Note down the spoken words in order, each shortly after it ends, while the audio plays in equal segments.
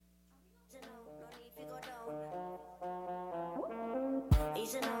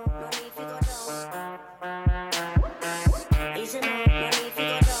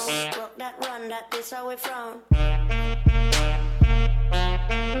that, this how we from.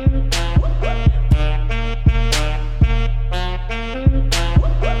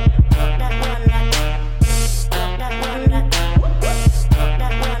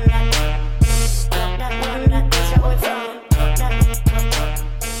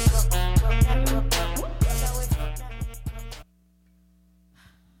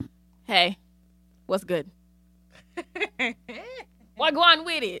 Hey, what's good? Why go on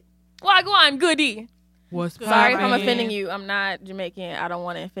with it? Why go on, goody? What's Sorry if I'm poppin'? offending you. I'm not Jamaican. I don't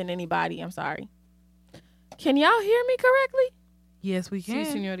want to offend anybody. I'm sorry. Can y'all hear me correctly? Yes, we Sí, can.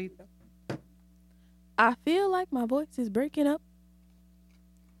 señorita. I feel like my voice is breaking up.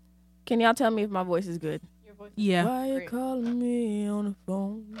 Can y'all tell me if my voice is good? Yeah. Why you Great. calling me on the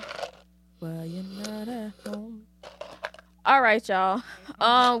phone? Why you not at home? All right, y'all.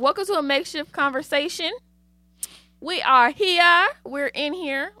 Welcome to a makeshift conversation. We are here. We're in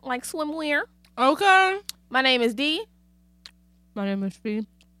here like swimwear. Okay. My name is Dee. My name is Fee.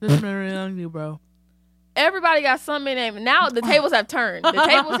 This is really on you, bro. Everybody got something in it. Now the tables have turned. The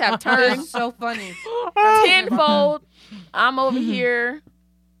tables have turned It's so funny. tenfold. I'm over here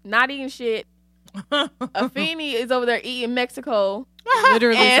not eating shit. Afeni is over there eating Mexico.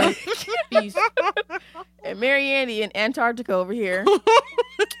 Literally And, some feast. and Mary Andy in Antarctica over here.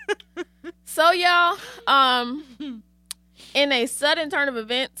 So y'all, in a sudden turn of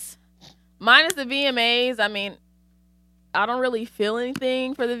events, minus the VMAs, I mean, I don't really feel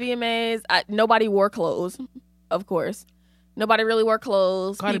anything for the VMAs. Nobody wore clothes, of course. Nobody really wore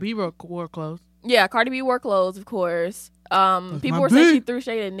clothes. Cardi B wore clothes. Yeah, Cardi B wore clothes, of course. People my were saying bitch. she threw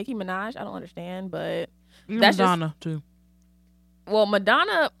shade at Nicki Minaj. I don't understand, but Even That's just- Madonna, too. well,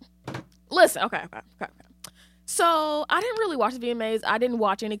 Madonna. Listen, okay. So I didn't really watch the VMAs. I didn't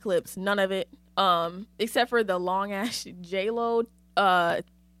watch any clips, none of it, except for the long ass J-Lo.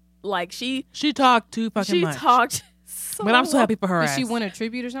 Like she talked too fucking much. talked. So But I'm so happy for her Did ass. she win a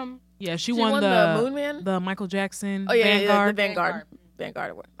tribute or something? Yeah, she She won the Moon Man. the Michael Jackson Oh yeah, Vanguard. the Vanguard.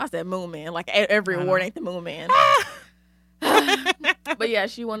 Vanguard award. I said Moon Man. Like every I award know. ain't the Moon Man. But yeah,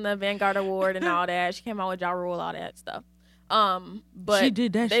 she won the Vanguard award and all that. She came out with Ja Rule, all that stuff. But she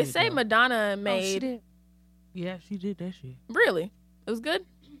did that they shit. say though. Madonna Oh, she made did. Yeah, she did that shit. really. It was good.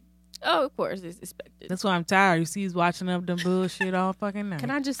 Oh, of course, it's expected. That's why I'm tired. You see, he's watching up them bullshit all fucking night. Can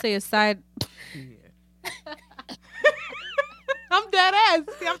I just say a side? I'm dead ass.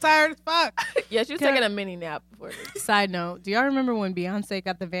 See, I'm tired as fuck. Yeah, she was Can I- taking a mini nap before this. Side note. Do y'all remember when Beyonce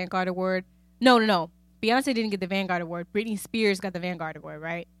got the Vanguard Award? No. Beyonce didn't get the Vanguard Award. Britney Spears got the Vanguard Award,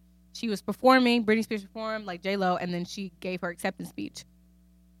 right? She was performing. Britney Spears performed like J-Lo, and then she gave her acceptance speech.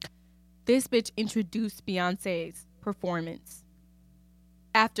 This bitch introduced Beyonce's performance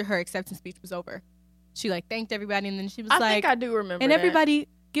after her acceptance speech was over. She like thanked everybody, and then she was I like, think I do remember. and that. everybody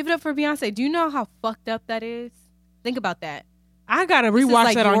give it up for Beyonce. Do you know how fucked up that is? Think about that. I gotta This is rewatch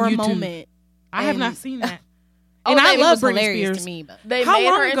like that on your YouTube. moment. I have And- not seen that. Oh, and they- I it love was Britney hilarious Spears. to me, but They How made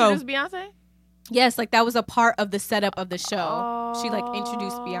her long ago? introduce Beyonce. yes, like that was a part of the setup of the show. She like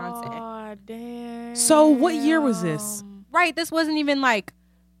introduced Beyonce. Oh, damn. So what year was this? Right, this wasn't even like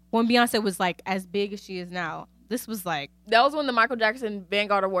when Beyonce was like as big as she is now. This was like That was when the Michael Jackson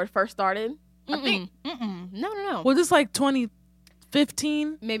Vanguard Award first started. I think. no. Was this like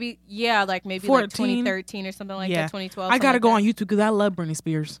 2015? Maybe like 14? 2013 or something like Yeah. that. 2012. I gotta something go like on YouTube because I love Britney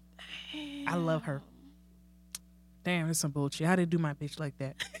Spears. I love her. Damn, that's some bullshit. How they do my bitch like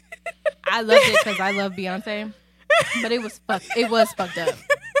that? that. I loved it because I love Beyonce, but it was fucked up.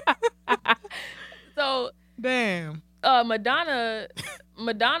 So Damn. Madonna,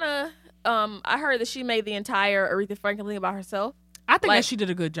 I heard that she made the entire Aretha Franklin thing about herself. I think Like- that she did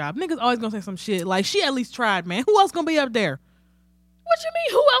a good job. Niggas always gonna say some shit. Like, she at least tried, man. Who else gonna be up there? What you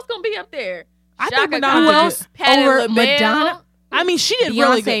mean? Who else gonna be up there? I think Shaka Madonna Khan, did else Patti over LaBelle. Madonna? I mean, she did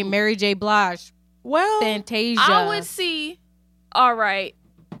really Beyonce, good. Mary J. Blige, Well, Fantasia. I would see. All right,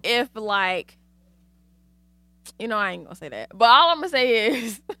 if like, I ain't gonna say that. But all I'm gonna say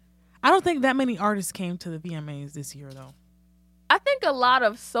is, I don't think that many artists came to the VMAs this year, though. I think a lot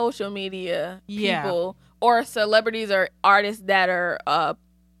of social media Yeah. people or celebrities or artists that are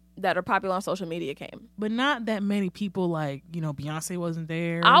popular on social media came. But not that many people, like, Beyonce wasn't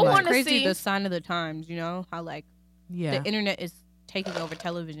there. I like, wanna crazy see- the sign of the times, you know how like Yeah. the internet is taking over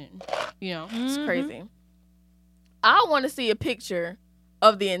television, you know. It's Mhm. crazy. I want to see a picture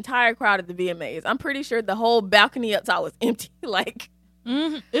of the entire crowd at the VMAs. I'm pretty sure the whole balcony up top was empty. Like,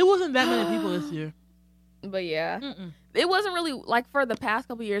 Mhm. It wasn't that many people this year. but yeah, Mm-mm. it wasn't really like for the past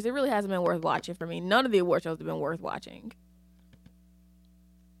couple years. It really hasn't been worth watching for me. None of the award shows have been worth watching.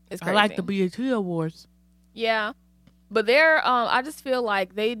 It's I crazy. like the BET Awards. Yeah, But I just feel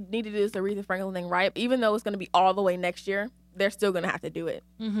like they need to do this Aretha Franklin thing right. Even though it's going to be all the way next year, they're still going to have to do it.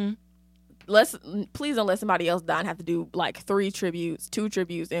 Mm-hmm. Please don't let somebody else die and have to do like 2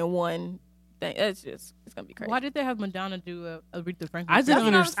 tributes in one thing. It's going to be crazy. Why did they have Madonna do a Aretha Franklin? I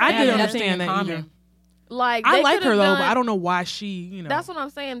didn't understand that either. Like, I like her though, but I don't know why she, That's what I'm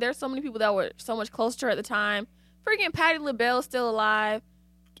saying. There's so many people that were so much closer to her at the time. Freaking Patti LaBelle's still alive.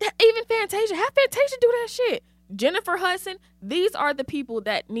 Even Fantasia. Have Fantasia do that shit. Jennifer Hudson. These are the people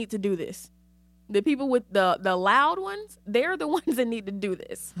that need to do this. The people with the loud ones, they're the ones that need to do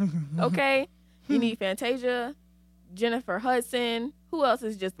this. Okay? You need Fantasia, Jennifer Hudson. Who else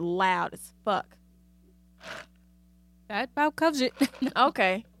is just loud as fuck? That about covers it.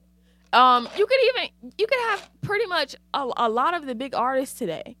 Okay. You could have pretty much a lot of the big artists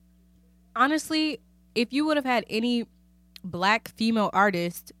today. Honestly, if you would have had any black female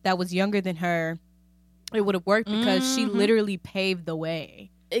artist that was younger than her, it would have worked because she literally paved the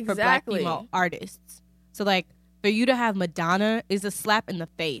way for black female artists. So, like, for you to have Madonna is a slap in the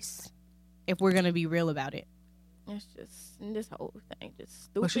face if we're going to be real about it. It's just, this whole thing just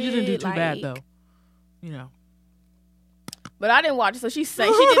stupid. Well, she didn't do too bad, though. But I didn't watch it, so she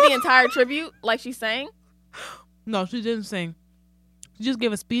sang. She did the entire tribute like she sang? No, she didn't sing. She just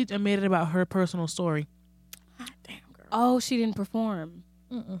gave a speech and made it about her personal story. God damn, girl. Oh, she didn't perform.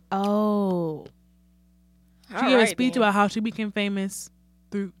 Oh. She gave a speech about how she became famous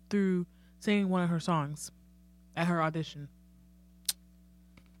through singing one of her songs at her audition.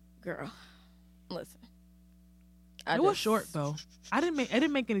 Girl, listen. It was short though. It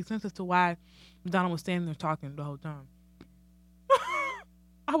didn't make any sense as to why Madonna was standing there talking the whole time.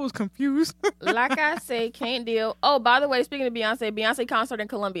 I was confused. Like I say, can't deal. Oh, by the way, speaking of Beyonce concert in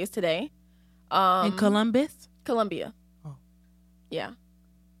Columbia is today. In Columbus? Columbia. Oh. Yeah.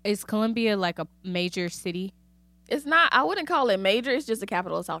 Is Columbia like a major city? It's not. I wouldn't call it major. It's just the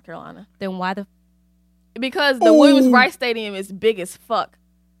capital of South Carolina. Then why the... Because the Williams-Brice Stadium is big as fuck.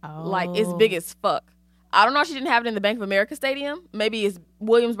 Oh. Like, it's big as fuck. I don't know if she didn't have it in the Bank of America Stadium. Maybe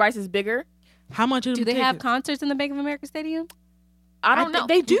Williams-Brice is bigger. How much do they have concerts in the Bank of America Stadium? I don't know.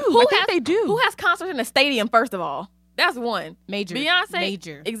 They do. I think they do. Who has concerts in the stadium, first of all? That's one. Major. Beyonce?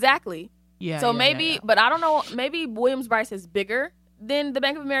 Major. Exactly. Yeah. So maybe, but I don't know. Maybe Williams-Brice is bigger than the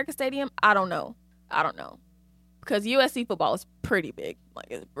Bank of America Stadium. I don't know. Because USC football is pretty big.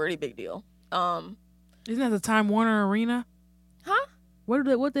 Like, it's a pretty big deal. Isn't that the Time Warner Arena? Huh?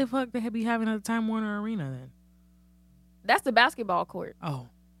 What the fuck they be having at the Time Warner Arena then? That's the basketball court. Oh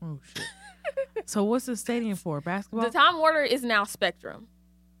shit. So what's the stadium for? Basketball? The Time Warner is now Spectrum.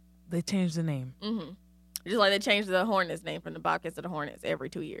 They changed the name. Mm-hmm. Just like they changed the Hornets name from the Bobcats to the Hornets every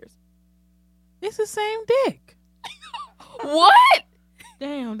 2 years. It's the same dick. What?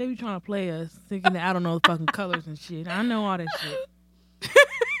 Damn, they be trying to play us, thinking that I don't know the fucking colors and shit. I know all that shit.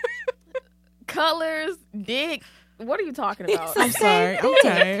 Colors, dick. What are you talking about? I'm sorry. I'm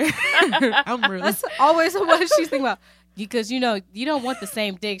tired. I'm really. That's always what she's thinking about. Because, you don't want the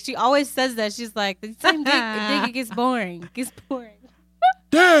same dick. She always says that. She's like, the same dick, it gets boring. It gets boring.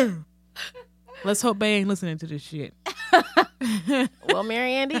 Damn. Let's hope they ain't listening to this shit. Well,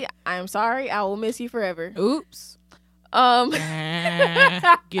 Mary Andy, I'm sorry. I will miss you forever. Oops.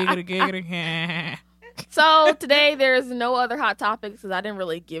 Giggity. So today there's no other hot topics because I didn't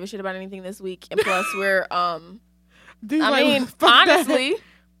really give a shit about anything this week. And plus we're, honestly.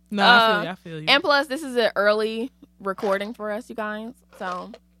 No, I feel you. And plus this is an early recording for us, you guys.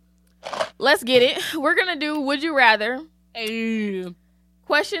 So let's get it. We're going to do Would You Rather.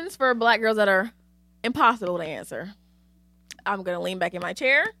 Questions for black girls that are impossible to answer. I'm going to lean back in my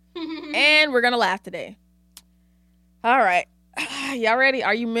chair and we're going to laugh today. All right. Y'all ready?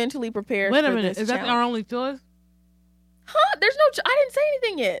 Are you mentally prepared? Wait a for minute. This Is that challenge? our only choice? Huh? There's no. I didn't say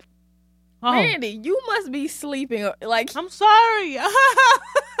anything yet. Oh. Randy, you must be sleeping. Like, I'm sorry.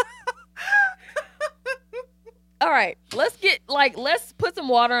 all right. Let's put some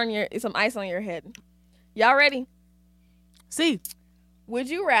water on some ice on your head. Y'all ready? See. Would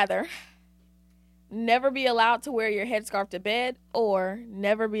you rather never be allowed to wear your headscarf to bed or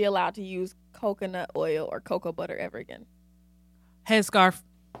never be allowed to use coconut oil or cocoa butter ever again? Headscarf.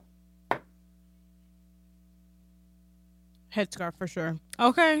 Headscarf for sure.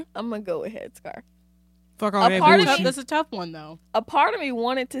 Okay. I'm going to go with headscarf. Fuck all that bullshit. That's a tough one, though. A part of me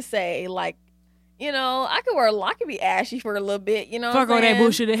wanted to say, like, I could be ashy for a little bit, Fuck all that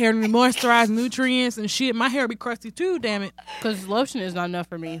bullshit. The hair need moisturize, nutrients and shit. My hair be crusty too, damn it. Because lotion is not enough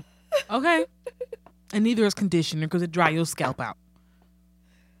for me. Okay. And neither is conditioner because it dry your scalp out.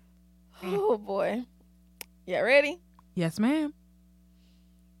 Oh, boy. Yeah, ready? Yes, ma'am.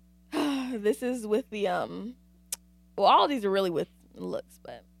 This is with the Well, all of these are really with looks,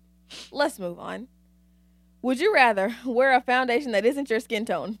 but let's move on. Would you rather wear a foundation that isn't your skin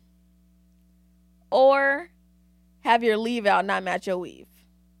tone, or have your leave out not match your weave?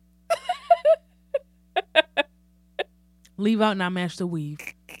 Leave out, not match the weave.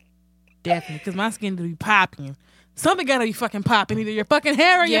 Definitely, because my skin to be popping. Something gotta be fucking popping, either your fucking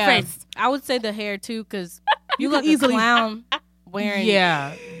hair or your face. I would say the hair too, because you can look easily- a clown wearing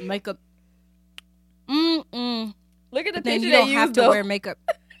makeup. Look at the But picture then you they don't used, have to though. wear makeup.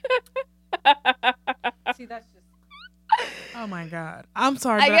 See, that's just. Oh my God. I'm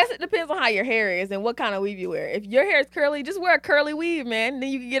sorry. I but guess it depends on how your hair is and what kind of weave you wear. If your hair is curly, just wear a curly weave, man. Then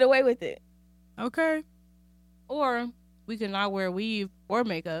you can get away with it. Okay. Or we can not wear weave or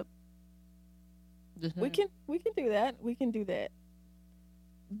makeup. We can do that. We can do that.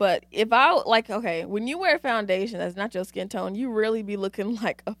 But if I okay, when you wear foundation that's not your skin tone, you really be looking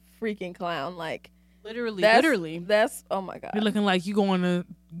like a freaking clown. Like literally. That's oh my God. You're looking like you going to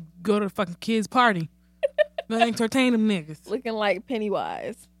go to a fucking kid's party. Gonna entertain them niggas. Looking like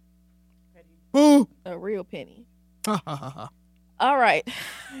Pennywise. Ooh. A real penny. Ha ha ha ha. All right,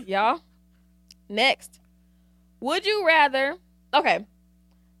 y'all. Next. Would you rather... Okay.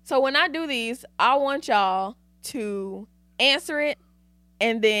 So when I do these, I want y'all to answer it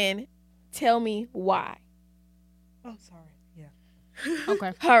and then tell me why. Oh, sorry. Yeah.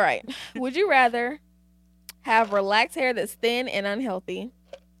 Okay. All right. Would you rather have relaxed hair that's thin and unhealthy,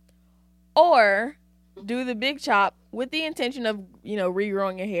 or do the big chop with the intention of,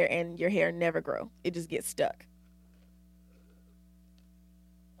 regrowing your hair and your hair never grow? It just gets stuck.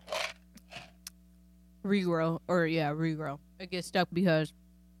 Regrow. It gets stuck because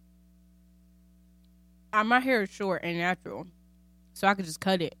my hair is short and natural, so I could just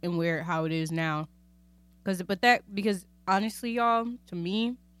cut it and wear it how it is now. Because honestly, y'all, to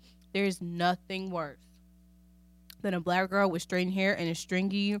me, there's nothing worse than a black girl with straightened hair and is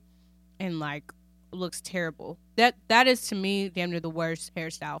stringy and looks terrible. That is to me damn near the worst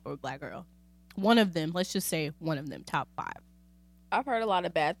hairstyle for a black girl. One of them, let's just say one of them, top 5. I've heard a lot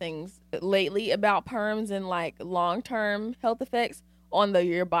of bad things lately about perms and long-term health effects on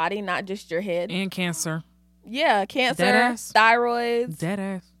your body, not just your head. And cancer. Yeah, cancer, Deadass. thyroids,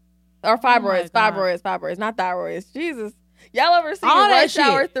 Deadass. or fibroids, God. fibroids, not thyroids. Jesus, y'all ever seen All that Rush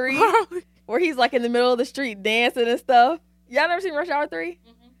Hour shit. 3, where he's in the middle of the street dancing and stuff? Y'all never seen Rush Hour 3?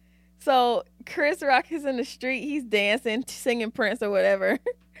 Mm-hmm. So Chris Rock is in the street, he's dancing, singing Prince or whatever,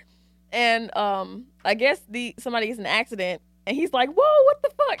 and I guess somebody gets in an accident. And he's like, whoa, what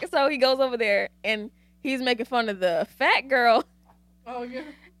the fuck? So he goes over there and he's making fun of the fat girl. Oh, yeah.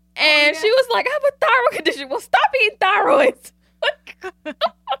 And she was like, I have a thyroid condition. Well, stop eating thyroids.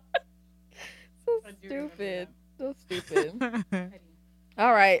 So stupid.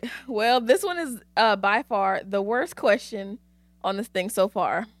 All right. Well, this one is by far the worst question on this thing so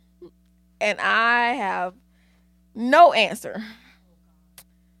far. And I have no answer.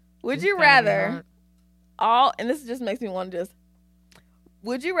 Would you rather... and this just makes me want to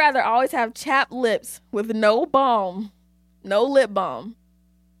would you rather always have chapped lips with no lip balm,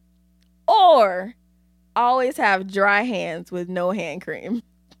 or always have dry hands with no hand cream?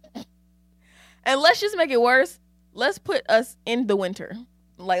 And let's just make it worse. Let's put us in the winter.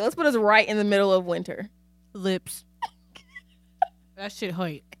 Let's put us right in the middle of winter. Lips. That shit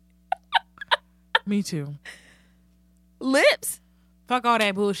hurt. Me too. Lips? Fuck all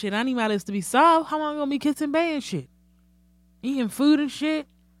that bullshit. I need my lips to be soft. How am I gonna be kissing bae and shit? Eating food and shit.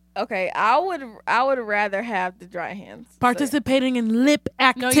 Okay, I would rather have the dry hands. Participating in lip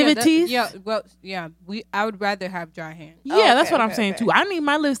activities. I would rather have dry hands. Yeah, Okay, that's what I'm okay, saying okay. too. I need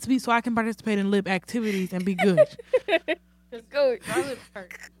my lips to be so I can participate in lip activities and be good. Go. My lips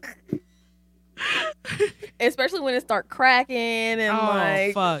hurt. Especially when it start cracking and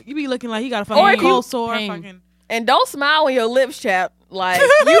Oh fuck! You be looking like you got a Or fucking if you- cold sore. Pain. Fucking. And don't smile when your lips chapped.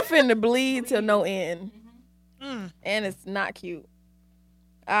 You finna bleed till no end. Mm. And it's not cute.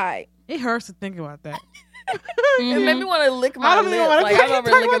 All right. It hurts to think about that. It made me want to lick my I don't even lips. want to I'm over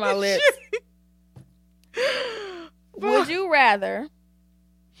talk licking about my this lips. shit. Would you rather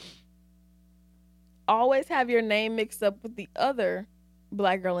always have your name mixed up with the other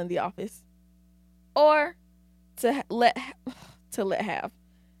black girl in the office, or to have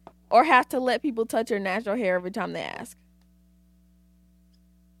to let people touch your natural hair every time they ask?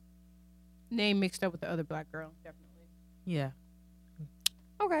 Name mixed up with the other black girl, definitely. Yeah.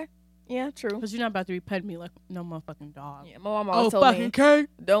 Okay. Yeah, true. Because you're not about to be petting me like no motherfucking dog. Yeah, my mom Oh, always told fucking me, okay.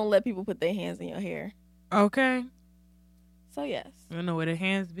 don't let people put their hands in your hair. Okay. So yes. You know where their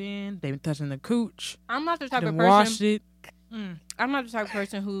hands been. They been touching the cooch. I'm not the type They of washed person. it. I'm not the type of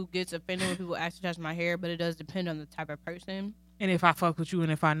person who gets offended when people ask to touch my hair, but it does depend on the type of person. And if I fuck with you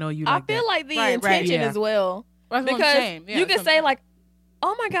and if I know you I like feel that. like the intention as well. That's what I'm Because saying. Yeah, you can that's say what I'm like,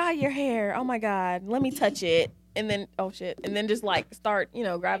 oh my God, your hair. Oh my God, let me touch it. And then, oh shit. And then just like start,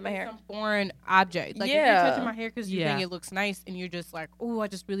 grab my hair. some foreign object. Like if Yeah. you're touching my hair because you Yeah. think it looks nice and you're just like, oh, I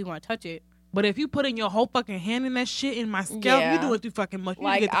just really want to touch it. But if you putting your whole fucking hand in that shit in my scalp, Yeah. you doing too fucking much. You need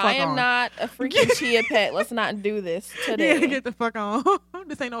to Like, get the fuck I am on. not a freaking chia pet. Let's not do this today. Yeah, get the fuck on.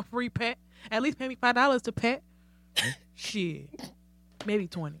 This ain't no free pet. At least pay me $5 to pet. Shit. Maybe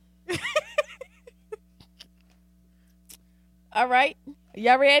 20. All right.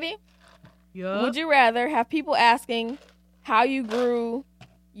 Y'all ready? Yeah. Would you rather have people asking how you grew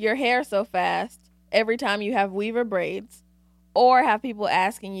your hair so fast every time you have weave or braids, or have people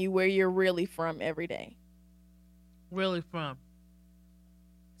asking you where you're really from every day? really from?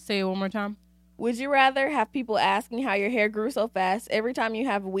 Say it one more time. Would you rather have people asking how your hair grew so fast every time you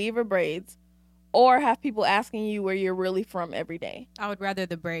have weave or braids, or have people asking you where you're really from every day? I would rather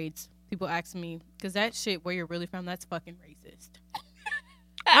the braids. People ask me, because that shit, where you're really from, that's fucking racist.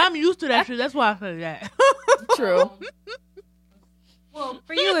 I'm used to that shit. That's why I said that. True. Well,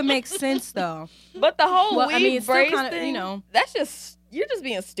 for you, it makes sense, though. But the whole Well, weave I mean, it's still braids kinda, thing, you know. that's just, you're just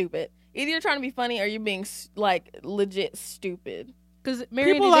being stupid. Either you're trying to be funny or you're being like legit stupid. Because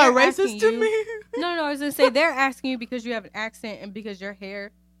People are racist to me. No, I was going to say, they're asking you because you have an accent and because your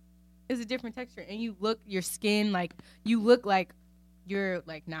hair is a different texture. And your skin, like, you look like you're,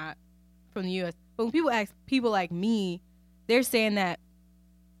 like, not from the U.S. But when people ask people like me, they're saying that,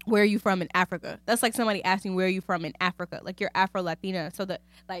 where are you from in Africa? That's like somebody asking where are you from in Africa. Like, you're Afro-Latina. So that,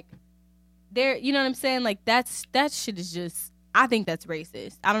 like, they're, you know what I'm saying? Like, that shit is just, I think that's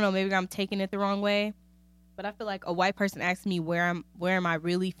racist. I don't know, maybe I'm taking it the wrong way. But I feel like a white person asks me where am I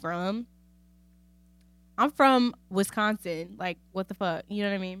really from? I'm from Wisconsin. Like, what the fuck? You know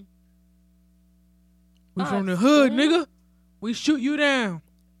what I mean? We from the hood, nigga. We shoot you down.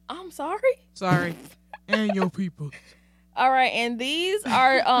 I'm sorry. Sorry. And your people. All right, and these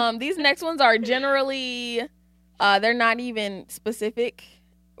are these next ones are generally they're not even specific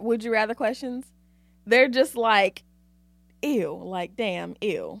would you rather questions. They're just like ew, like damn,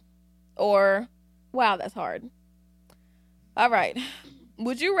 ew. Or wow, that's hard. All right.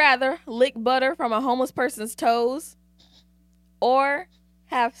 Would you rather lick butter from a homeless person's toes or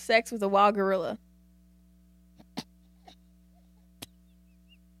have sex with a wild gorilla?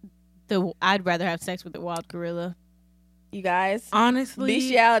 I'd rather have sex with a wild gorilla. You guys, honestly,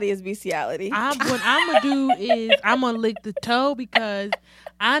 bestiality is bestiality. What I'm gonna do is I'm gonna lick the toe because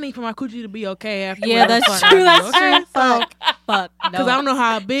I need for my coochie to be okay after. Yeah, that's true. That's true. Fuck. Because I don't know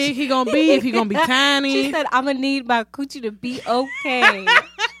how big he gonna be. If he gonna be tiny. She said I'm gonna need my coochie to be okay.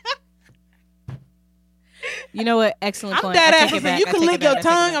 You know what? Excellent point. I'm dead ass. You can lick your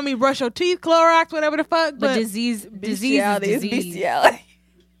tongue. I mean, brush your teeth, Clorox, whatever the fuck. But disease is bestiality.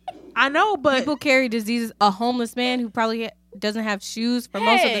 I know, but people carry diseases. A homeless man who probably doesn't have shoes for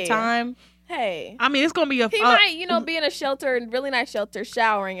most of the time. Hey, I mean, it's gonna be he might, be in a shelter, really nice shelter,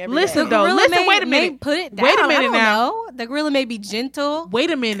 showering every day. Listen, wait a minute. Put it down. Wait a minute now. The gorilla may be gentle.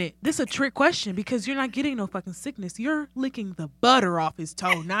 Wait a minute. This is a trick question because you're not getting no fucking sickness. You're licking the butter off his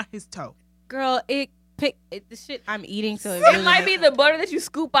toe, not his toe. Girl, the shit I'm eating, so it might be the butter that you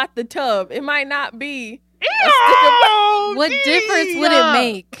scoop out the tub. It might not be. What difference would it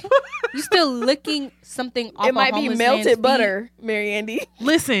make? You still licking something off. It might be melted butter, Mary Andy.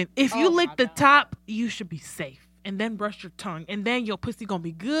 Listen, if you lick the top, you should be safe, and then brush your tongue, and then your pussy gonna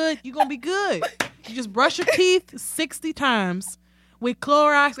be good. You gonna be good. You just brush your teeth 60 times with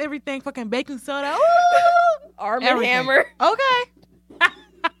Clorox, everything, fucking baking soda, Arm and Hammer. Okay.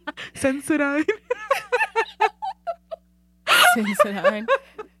 Sensodyne. Sensodyne.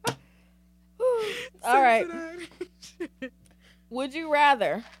 All right. Would you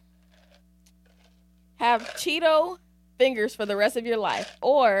rather have Cheeto fingers for the rest of your life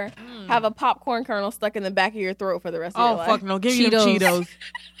or have a popcorn kernel stuck in the back of your throat for the rest of your life? Oh, fuck no. Give me them Cheetos.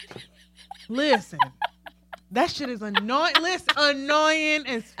 Listen. That shit is annoying. Listen, annoying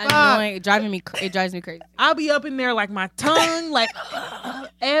as fuck. Annoying. It drives me crazy. I'll be up in there like my tongue, like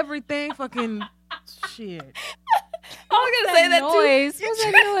everything fucking shit. I was gonna say that noise. too. What's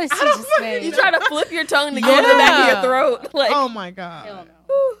that noise she just made? You try to flip your tongue to go to the back of your throat. Like, oh my god. Hell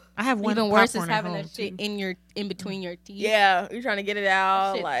no. I have one. Even worse is having that shit in between your teeth. Yeah, you're trying to get it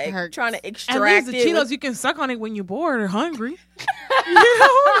out, like hurts. trying to extract At least the it. Cheetos, you can suck on it when you're bored or hungry. You know?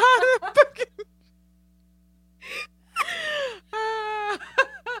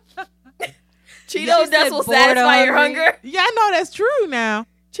 Cheeto dust will satisfy your hunger. Yeah, I know that's true now.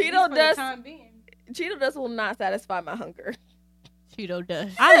 Cheeto dust. Cheeto dust will not satisfy my hunger. Cheeto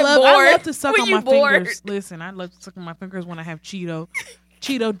dust. I Bored. love to suck When on you my bored. fingers. Listen, I love to suck on my fingers when I have Cheeto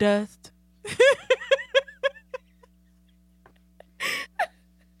dust.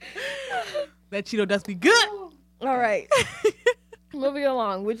 That Cheeto dust be good. All right. Moving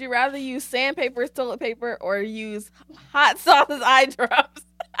along. Would you rather use sandpaper as toilet paper or use hot sauce as eye drops?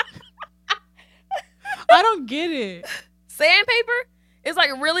 I don't get it. Sandpaper is like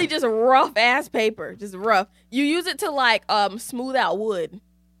really just rough ass paper. Just rough. You use it to like smooth out wood.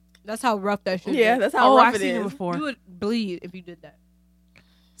 That's how rough that shit Yeah, is. that's how Oh, rough I've it seen it is. before. You would bleed if you did that.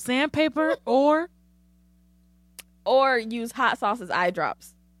 Sandpaper or Or use hot sauce as eye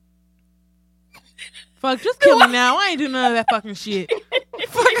drops. fuck, just kill me now. I ain't do none of that fucking shit.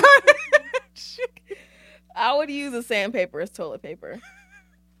 Fuck all that shit. I would use a sandpaper as toilet paper.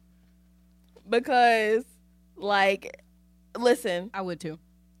 Because, like, listen, I would too.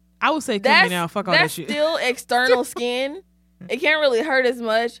 I would say kill me that's, now. Fuck all that that's shit. still external skin. It can't really hurt as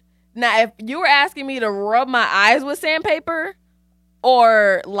much. Now, if you were asking me to rub my eyes with sandpaper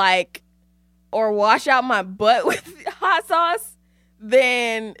or wash out my butt with hot sauce,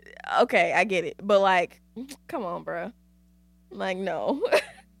 then okay, I get it. But like, come on, bro. Like, no.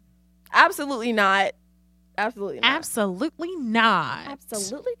 Absolutely not. Absolutely not. Absolutely not.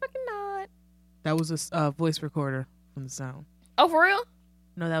 Absolutely fucking not. That was a voice recorder from the sound. Oh, for real?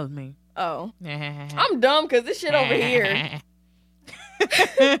 No, that was me. Oh. I'm dumb because this shit over here.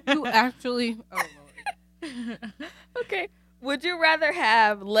 You actually. Oh Lord. Okay. Would you rather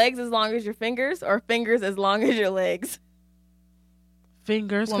have legs as long as your fingers or fingers as long as your legs?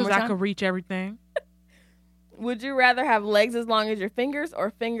 Fingers, One because more I time? could reach everything. Would you rather have legs as long as your fingers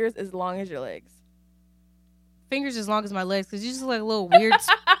or fingers as long as your legs? Fingers as long as my legs, because you just look like a little weird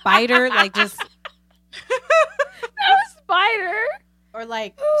spider, like just A spider. or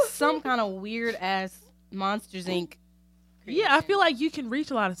like some kind of weird ass Monsters Inc. Yeah, I feel like you can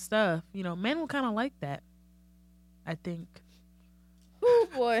reach a lot of stuff. You know, men will kind of like that. I think. Oh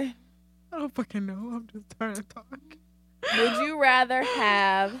boy. I don't fucking know. I'm just trying to talk. Would you rather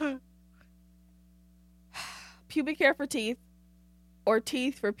have pubic hair for teeth or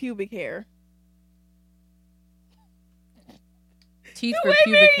teeth for pubic hair? teeth The for way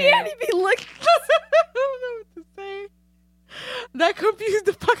pubic hair. Marianne be looking. I don't know what to say. That confused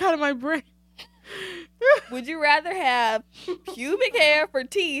the fuck out of my brain. Would you rather have pubic hair for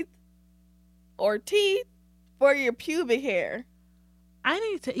teeth or teeth for your pubic hair? I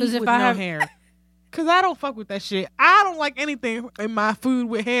need to 'Cause eat if with I no have- hair. Because I don't fuck with that shit. I don't like anything in my food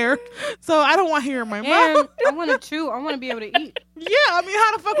with hair. So I don't want hair in my And mouth. I want to chew. I want to be able to eat. Yeah, I mean,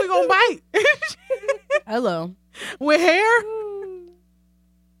 how the fuck we gonna bite? Hello. With hair?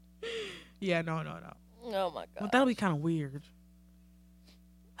 Yeah, no. Oh my Well, god. that'll be kind of weird.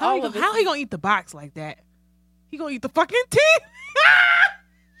 All How of he, it- how he gonna eat the box like that? He gonna eat the fucking teeth?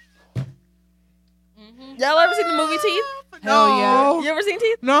 Mm-hmm. Y'all ever seen the movie Teeth? Hell yeah. You ever seen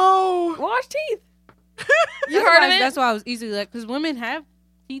Teeth? No. Watch Teeth. You heard of it? That's why I was easily like, because women have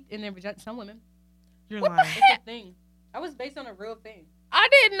teeth in their vagina. Some women. You're What the lying. heck? It's a thing. That was based on a real thing. I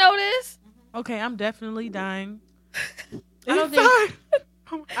didn't know this. Okay, I'm definitely dying. I don't It's think-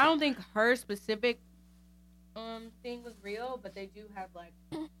 fine. I don't think her specific thing was real, but they do have like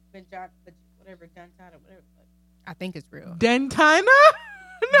whatever dentata, whatever. I think it's real. Dentina?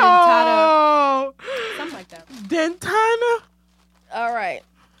 No. Something like that. Dentina? All right.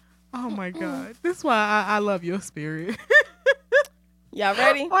 Oh my god. This is why I love your spirit. Y'all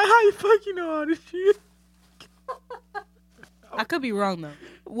ready? Why how you fucking know all this shit? I could be wrong though.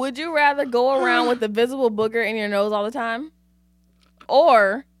 Would you rather go around with a visible booger in your nose all the time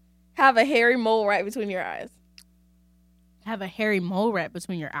or have a hairy mole right between your eyes? Have a hairy mole rat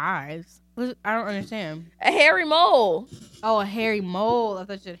between your eyes. I don't understand. A hairy mole. Oh, a hairy mole. I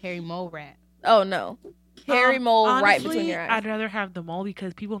thought you said hairy mole rat. Oh, no. Hairy mole right Honestly, between your eyes. I'd rather have the mole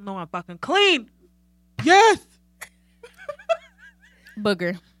because people know I'm fucking clean. Yes.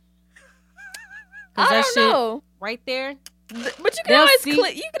 Booger. I that don't shit know. right there. But you can They'll always see-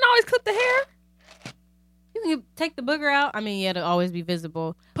 clip. You can always clip the hair. You can take the booger out. I mean, yeah, it'll always be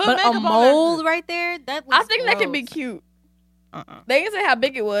visible. Put but makeup a on mole that. right there, that looks I think that can be gross. cute. Uh-uh. They didn't say how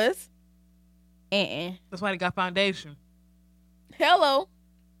big it was. That's why they got foundation. Hello.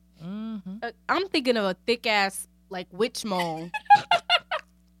 Mm-hmm. I'm thinking of a thick ass like witch mole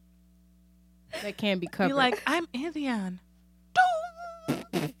that can be covered. Be like, I'm Antheon.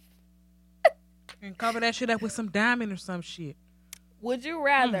 And cover that shit up with some diamond or some shit. Would you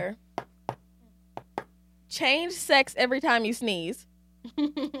rather change sex every time you sneeze?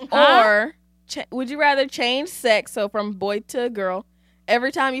 Or would you rather change sex, so from boy to girl,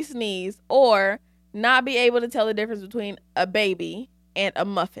 every time you sneeze? Or not be able to tell the difference between a baby and a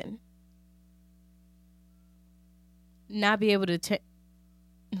muffin. Not be able to.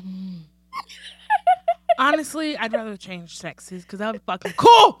 Honestly, I'd rather change sexes because that would be fucking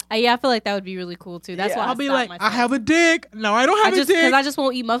cool. Yeah, I feel like that would be really cool too. That's Yeah. why I'll be stopped like, myself. I have a dick. No, I don't have a because dick. I just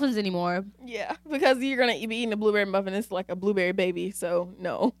won't eat muffins anymore. Yeah, because you're gonna be eating a blueberry muffin. It's like a blueberry baby, so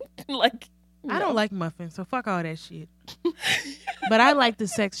no. Like, I no. don't like muffins, so fuck all that shit. But I like the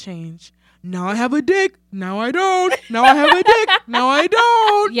sex change. Now I have a dick. Now I don't. Now I have a dick. Now I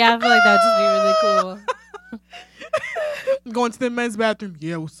don't. Yeah, I feel like that would just be really cool. Going to the men's bathroom.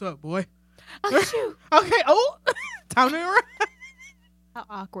 Yeah, what's up, boy? Oh, shoot. Okay. Oh, time to run. How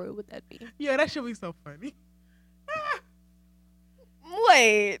awkward would that be? Yeah, that should be so funny.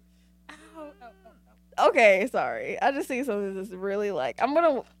 Wait. Okay, sorry. I just see something that's really like. I'm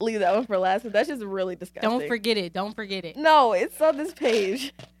gonna leave that one for last, but that's just really disgusting. Don't forget it. Don't forget it. No, it's on this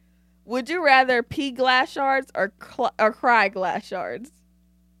page. Would you rather pee glass shards or cry glass shards?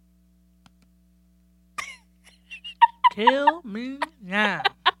 Kill me now.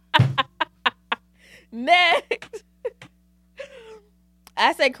 Next.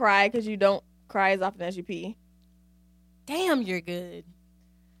 I say cry because you don't cry as often as you pee. Damn, you're good.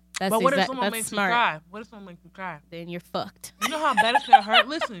 That's But what if exact- someone that's makes smart. me cry? What if someone makes me cry? Then you're fucked. You know how bad it's gonna hurt?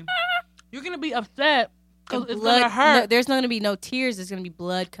 Listen, you're gonna be upset because And it's blood, gonna hurt. there's not gonna be no tears. There's gonna be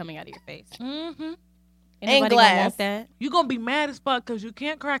blood coming out of your face. Mm-hmm. Anybody glass. gonna want that? You're gonna be mad as fuck because you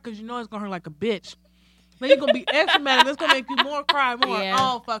can't cry because you know it's gonna hurt like a bitch. Then you're gonna be extra mad and it's gonna make you more cry more. Yeah.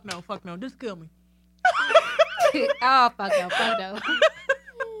 Oh fuck no, just kill me. Oh, fuck no, fuck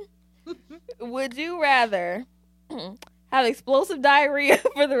no. Would you rather have explosive diarrhea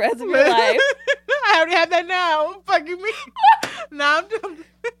for the rest of your life I already have that now. Fucking me. Now I'm doing.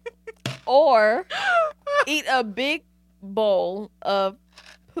 or eat a big bowl of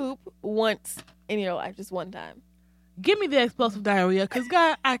poop once in your life, just one time? Give me the explosive diarrhea, cause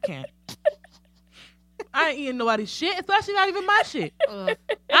God, I can't. I ain't eating nobody's shit, especially not even my shit. Ugh.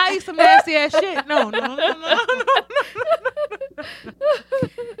 I eat some nasty ass shit. No.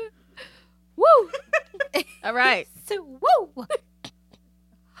 Woo! All right. So, woo.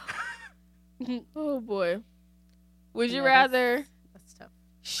 Oh boy. Would you Yeah, rather That's tough.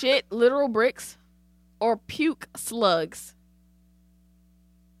 shit literal bricks or puke slugs?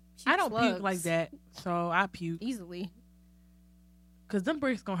 I don't puke Slugs. like that, so I puke. Easily. Cause them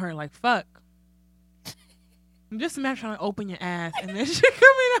bricks gonna hurt like fuck. Just imagine trying to open your ass and then shit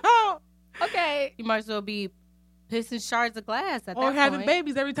coming out. Okay. You might as well be pissing shards of glass at Or that having point.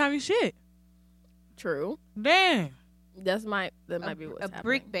 babies every time you shit. True. Damn. That might be what's a happening.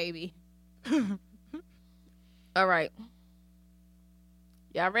 brick baby. All right.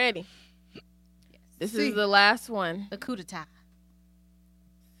 Y'all ready? This See. is the last one. The coup d'etat.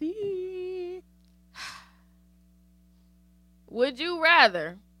 See. Would you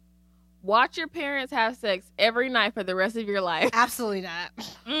rather watch your parents have sex every night for the rest of your life, Absolutely not.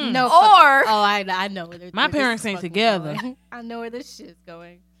 Mm. No. or I know where My where this parents is ain't fucking together. going. I know where this shit's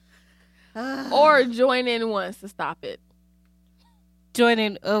going. or join in once to stop it? join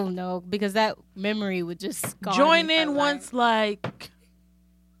in. Oh no, because that memory would just scar Join me for in life. once, like,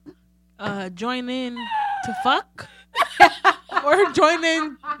 join in to fuck, or join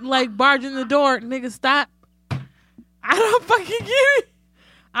in like barge in the door. Nigga, stop! I don't fucking get it.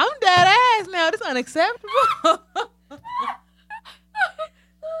 I'm dead ass now. This is unacceptable.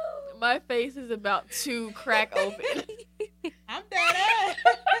 My face is about to crack open. I'm dead ass.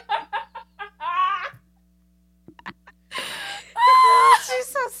 She's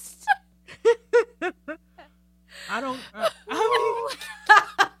so I don't.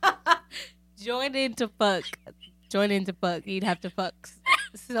 Join in to fuck. Join in to fuck. You'd have to fuck.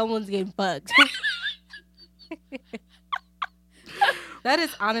 Someone's getting fucked. That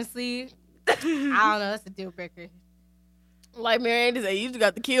is honestly, I don't know. That's a deal breaker. Like Marianne said, you just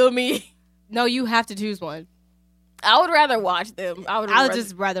got to kill me. No, you have to choose one. I would rather watch them. I would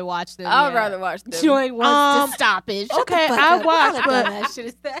just rather watch them. I would yeah. rather watch them. Join once to stop it. Shut okay, the fuck I up. watch, How but- dumbass shit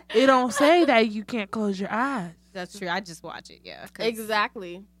is that? It don't say that you can't close your eyes. That's true. I just watch it. Yeah. 'cause-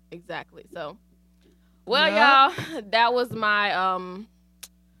 Exactly. So, well, Yeah. y'all, that was my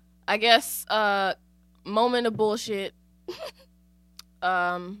I guess moment of bullshit.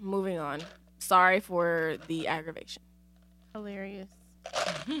 Moving on. Sorry for the aggravation. Hilarious.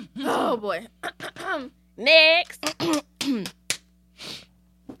 Oh boy. Next.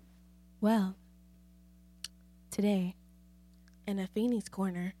 Well, today In a Feeney's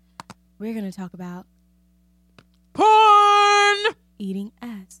corner. we're gonna talk about Porn. eating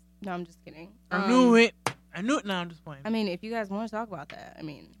ass. No, I'm just kidding. I knew it. I knew it. Now I'm just playing. I mean, if you guys want to talk about that, I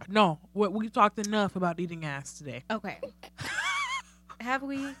mean, No, we talked enough about eating ass today. okay. Have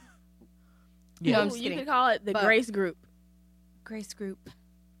we? Yeah. No, I'm Ooh, just you kidding. could call it the But- Grace Group. Grace group.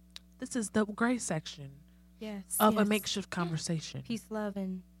 This is the Grace section Yes. of a yes. makeshift conversation. Peace, love,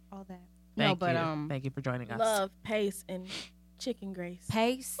 and all that. Thank no, but you. Thank you for joining us. Love, pace, and chicken Grace.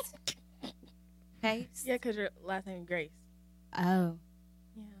 Pace. Pace. Yeah, because your last name is Grace. Oh.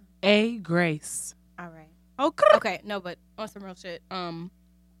 Yeah. A Grace. All right. Okay. Okay. No, but on some real shit.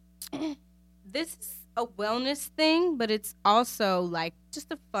 This is a wellness thing, but it's also like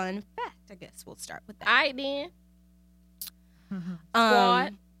just a fun fact. I guess we'll start with that. All right, then.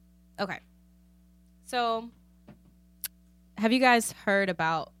 Um, okay. So, have you guys heard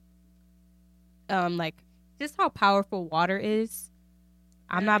about like just how powerful water is?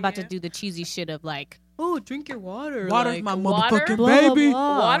 I'm not about to Yeah. do the cheesy shit of like, oh, drink your water. Water's like, my water, motherfucking blah, blah, baby.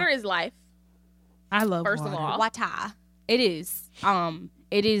 blah. Water is life. I love First of water. all. water. It is.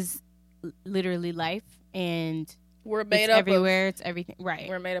 It is literally life, and We're made it's up everywhere. It's everything. Right.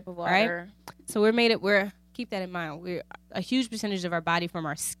 We're made up of Right? water. So we're keep that in mind. We're a huge percentage of our body, from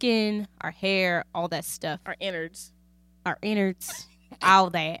our skin, our hair, all that stuff, Our innards. our innards, all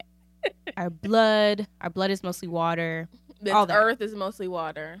that. Our blood is mostly water. This All that. earth is mostly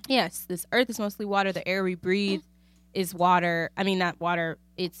water. Yes, this earth is mostly water. The air we breathe is water. I mean, not water.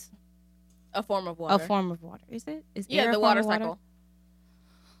 It's A form of water. a form of water. Is it? Is Yeah, air a the form water of cycle.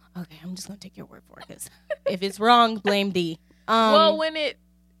 Okay, I'm just gonna take your word for it, because if it's wrong, blame D. Well, when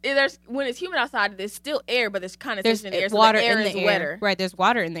it's humid outside, there's still air, but there's condensation in the air, so water the air in is the air. wetter. Right, there's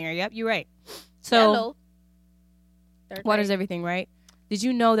water in the air. Yep, you're right. So Hello. Third water's grade. everything, right? Did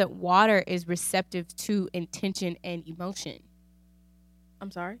you know that water is receptive to intention and emotion?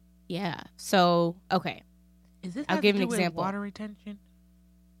 I'm sorry. Yeah. So okay, Is this I'll have give to an do with example. water retention?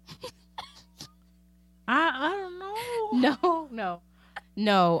 I don't know.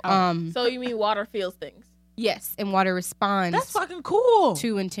 no. Oh. So you mean water feels things? Yes, and water responds That's fucking cool.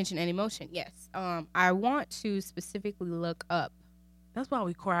 to intention and emotion. Yes. I want to specifically look up That's why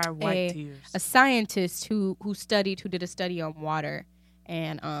we cry white tears. a scientist who did a study on water,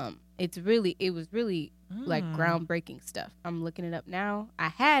 and it was really like Mm. groundbreaking stuff. I'm looking it up now. I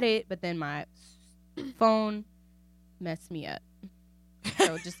had it, but then my phone messed me up.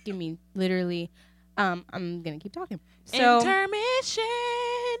 So just give me literally. I'm gonna keep talking. So Intermission.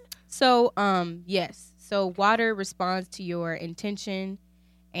 yes. So water responds to your intention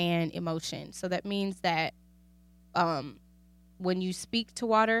and emotion. So that means that when you speak to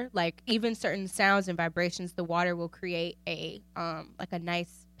water, like even certain sounds and vibrations, the water will create a like a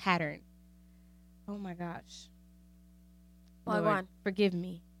nice pattern. Oh my gosh. Log Lord, on. forgive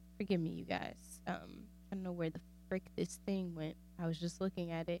me, you guys. I don't know where the frick this thing went. I was just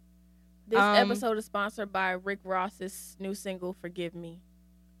looking at it. This Um, episode is sponsored by Rick Ross's new single, "Forgive Me."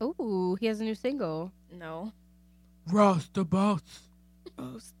 Ooh, he has a new single. No. Ross the boss.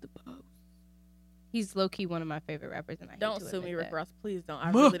 He's low key one of my favorite rappers, and I hate Don't to sue admit me, Rick that. Ross. Please don't.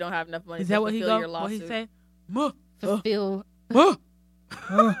 I Muh. really don't have enough money Is to that what he fulfill go? your What lawsuit. he say? Muh. Fulfill. Muh.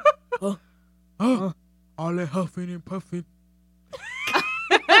 All that huffing and puffing.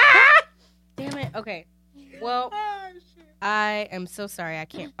 Damn it. Okay. Well, I am so sorry I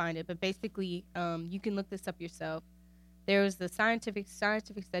can't find it, but basically, you can look this up yourself. There was the scientific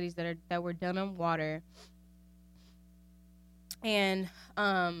studies that were done on water, and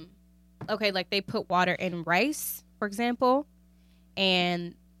okay, like they put water in rice, for example,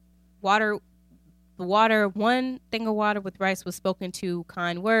 and one thing of water with rice was spoken to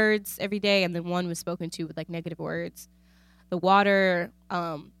kind words every day, and then one was spoken to with like negative words. The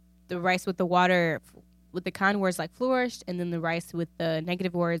rice with the water with the kind words like flourished, and then the rice with the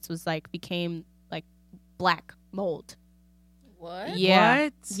negative words was like became like black mold. What? Yeah.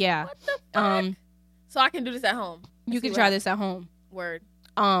 What? Yeah. What the fuck? So I can do this at home. you See can what try happens. this at home. Word.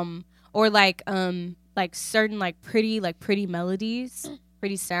 Or like certain like pretty melodies,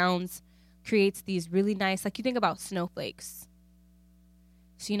 pretty sounds creates these really nice, like you think about snowflakes.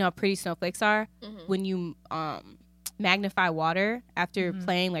 So you know how pretty snowflakes are? Mhm. When you magnify water after Mhm.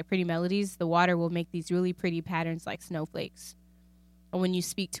 playing like pretty melodies, the water will make these really pretty patterns like snowflakes. And when you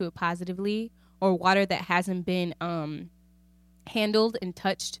speak to it positively, or water that hasn't been handled and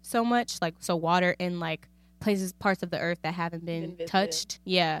touched so much, like so water in like parts of the earth that haven't been Been visited. touched,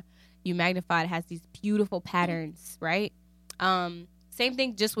 yeah, you magnify it, has these beautiful patterns, right? Same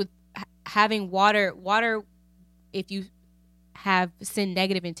thing just with having water, if you send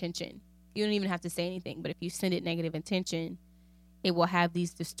negative intention, you don't even have to say anything, but if you send it negative intention, it will have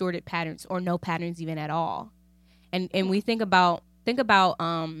these distorted patterns or no patterns even at all. And we think about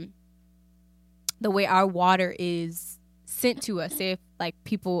the way our water is sent to us. If like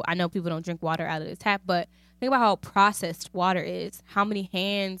I know people don't drink water out of the tap, but think about how processed water is. How many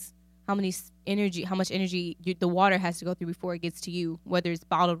hands, how much energy the water has to go through before it gets to you, whether it's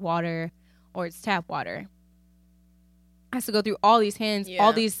bottled water or it's tap water. It has to go through all these hands,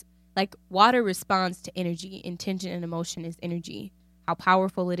 all these, like, water responds to energy. Intention and emotion is energy. How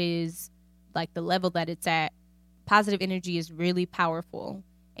powerful it is, like the level that it's at. Positive energy is really powerful,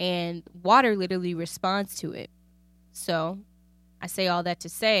 and water literally responds to it. So I say all that to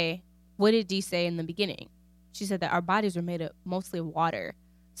say, what did Dee say in the beginning? She said that our bodies are made up mostly of water.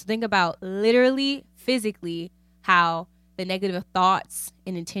 So think about literally, physically, how the negative thoughts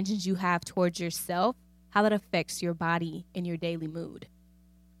and intentions you have towards yourself, how that affects your body and your daily mood.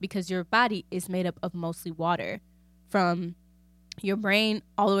 Because your body is made up of mostly water, from your brain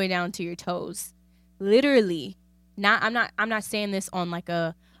all the way down to your toes. Literally. I'm not saying this on like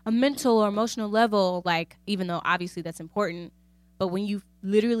a mental or emotional level, like, even though obviously that's important. But when you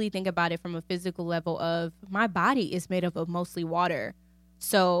literally think about it from a physical level of, my body is made up of mostly water.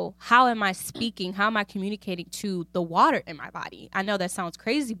 So how am I speaking? How am I communicating to the water in my body? I know that sounds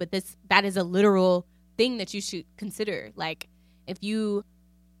crazy, but that is a literal thing that you should consider. Like, if you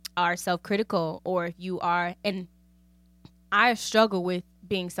are self-critical, or if you are, and I struggle with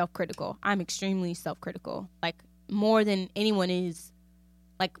being self-critical. I'm extremely self-critical. Like, more than anyone is,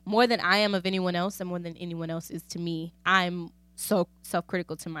 like, more than I am of anyone else, and more than anyone else is to me. I'm so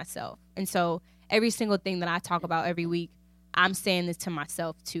self-critical to myself. And so every single thing that I talk about every week, I'm saying this to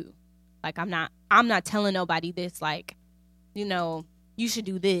myself too. Like, I'm not telling nobody this, like, you know, you should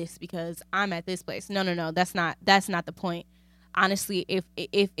do this because I'm at this place. No. That's not the point. Honestly,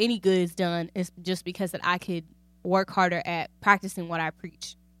 if any good is done, it's just because that I could work harder at practicing what I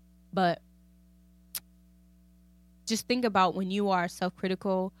preach. But just think about when you are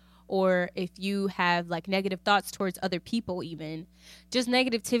self-critical, or if you have like negative thoughts towards other people, even just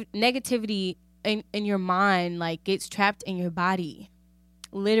negativity in your mind, like, gets trapped in your body.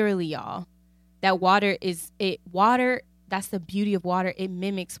 Literally, y'all. That water, that's the beauty of water. It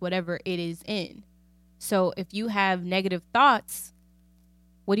mimics whatever it is in. So if you have negative thoughts,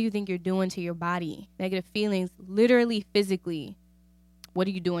 what do you think you're doing to your body? Negative feelings, literally, physically, what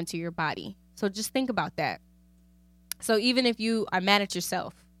are you doing to your body? So just think about that. So even if you are mad at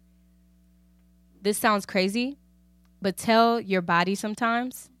yourself, this sounds crazy, but tell your body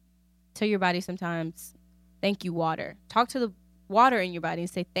sometimes, thank you, water. Talk to the water in your body and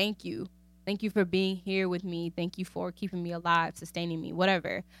say, thank you. Thank you for being here with me. Thank you for keeping me alive, sustaining me,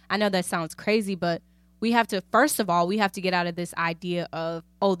 whatever. I know that sounds crazy, but we have to, first of all, get out of this idea of,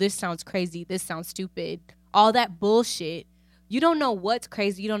 oh, this sounds crazy, this sounds stupid, all that bullshit. You don't know what's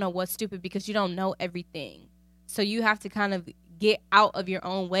crazy, you don't know what's stupid, because you don't know everything. So you have to kind of get out of your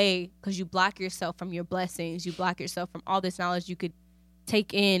own way, because you block yourself from your blessings. You block yourself from all this knowledge you could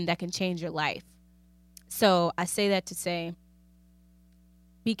take in that can change your life. So I say that to say,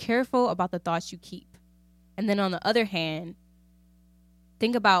 be careful about the thoughts you keep. And then on the other hand,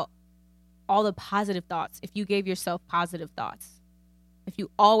 think about all the positive thoughts. If you gave yourself positive thoughts, if you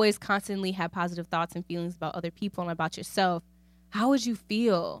always constantly have positive thoughts and feelings about other people and about yourself, how would you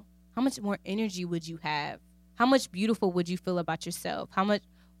feel? How much more energy would you have? How much beautiful would you feel about yourself?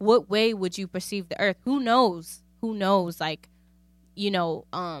 What way would you perceive the earth? Who knows? Like, you know,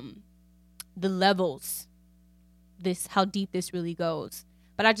 the levels, how deep this really goes.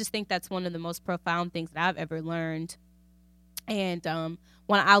 But I just think that's one of the most profound things that I've ever learned. And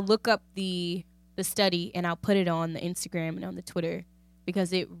when I look up the study, and I'll put it on the Instagram and on the Twitter,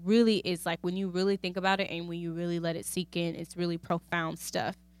 because it really is, like, when you really think about it and when you really let it sink in, it's really profound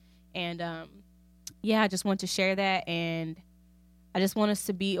stuff. And I just want to share that, and I just want us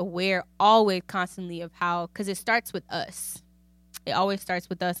to be aware always, constantly, of how, because it starts with us. It always starts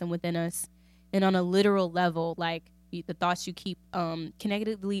with us and within us. And on a literal level, like, the thoughts you keep can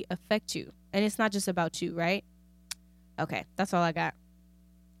negatively affect you. And it's not just about you, right? Okay, that's all I got.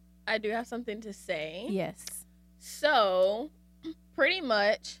 I do have something to say. Yes. So, pretty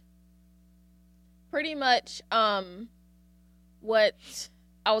much, what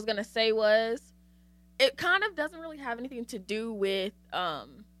I was going to say was, it kind of doesn't really have anything to do with,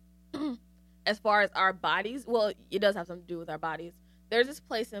 as far as our bodies. Well, it does have something to do with our bodies. There's this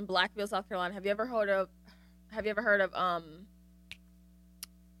place in Blackville, South Carolina. Have you ever heard of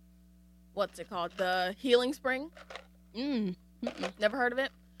what's it called? The Healing Spring? Never heard of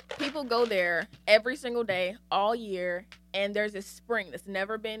it? People go there every single day, all year, and there's this spring that's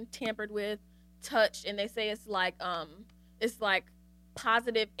never been tampered with, touched, and they say it's like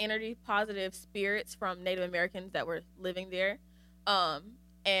positive energy, positive spirits from Native Americans that were living there.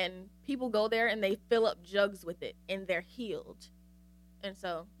 and people go there and they fill up jugs with it, and they're healed. And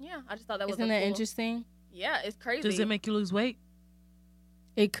so, yeah, I just thought that was Isn't that interesting? Yeah, it's crazy. Does it make you lose weight?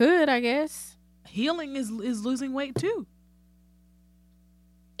 It could, I guess. Healing is losing weight too.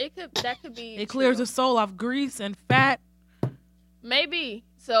 That could be. It clears the soul off grease and fat. Maybe.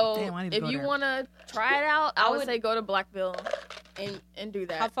 So Damn, I need to if go you there. want to try it out, I would would- say go to Blackville and do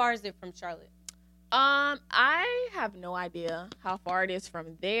that. How far is it from Charlotte? I have no idea how far it is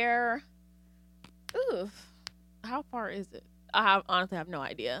from there. Ooh, how far is it? Honestly have no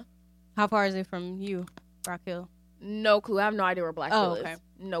idea. How far is it from you, Rock Hill? No clue. I have no idea where Blackville okay. is.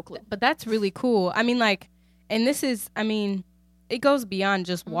 No clue. But that's really cool. I mean, like, and this is, I mean, it goes beyond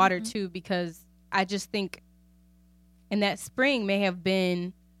just water too, because I just think, and that spring may have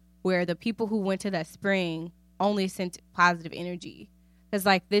been where the people who went to that spring only sent positive energy. Because,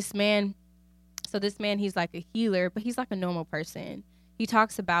 like, this man, he's like a healer, but he's like a normal person. He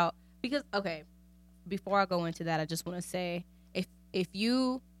talks about, because, okay, before I go into that, I just want to say, if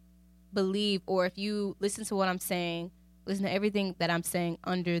you believe, or if you listen to what I'm saying, listen to everything that I'm saying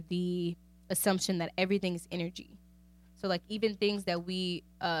under the assumption that everything is energy. So, like, even things that we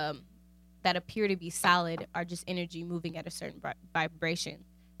that appear to be solid are just energy moving at a certain vibration.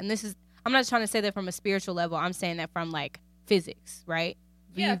 And this is, I'm not trying to say that from a spiritual level. I'm saying that from, like, physics, right?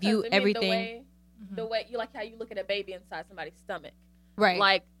 Yeah, You view The everything, way you like how you look at a baby inside somebody's stomach. right?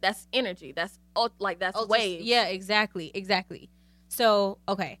 Like, that's energy. That's waves. Yeah, exactly. So,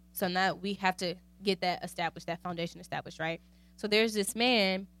 okay, so now we have to get that established, that foundation established, right? So there's this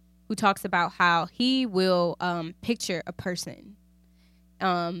man who talks about how he will picture a person,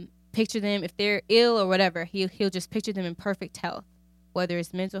 picture them if they're ill or whatever. He'll just picture them in perfect health, whether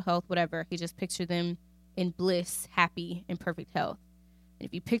it's mental health, whatever. He just picture them in bliss, happy, and perfect health. And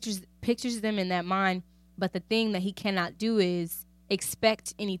if he pictures them in that mind, but the thing that he cannot do is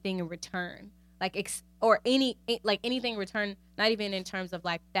expect anything in return, anything in return, not even in terms of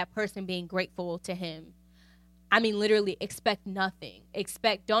like that person being grateful to him. I mean, literally expect nothing.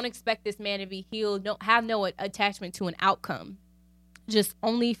 Don't expect this man to be healed. Don't have no attachment to an outcome. Just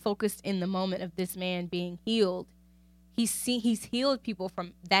only focused in the moment of this man being healed. He's healed people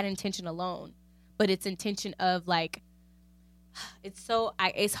from that intention alone, but it's intention of like,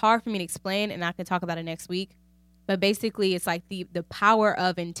 it's hard for me to explain, and I can talk about it next week. But basically, it's like the power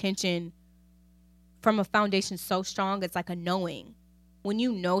of intention from a foundation so strong. It's like a knowing. When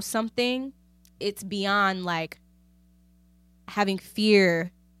you know something, it's beyond like having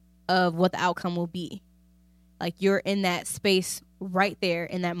fear of what the outcome will be. Like, you're in that space right there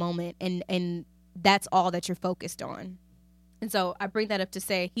in that moment, and that's all that you're focused on. And so I bring that up to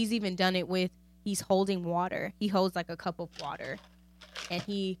say he's even done it with, he's holding water. He holds like a cup of water, and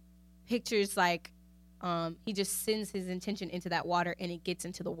he pictures like, he just sends his intention into that water, and it gets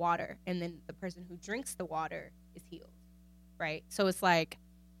into the water, and then the person who drinks the water is healed, right? So it's like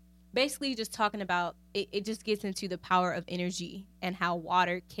basically just talking about it just gets into the power of energy and how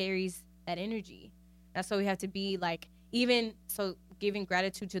water carries that energy. That's why we have to be like, even so, giving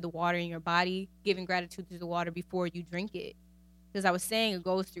gratitude to the water in your body, giving gratitude to the water before you drink it. Because I was saying it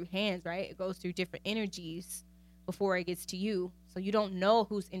goes through hands, right? It goes through different energies before it gets to you. So you don't know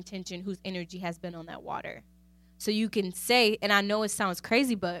whose intention, whose energy has been on that water. So you can say, and I know it sounds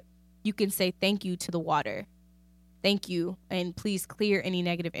crazy, but you can say thank you to the water. Thank you. And please clear any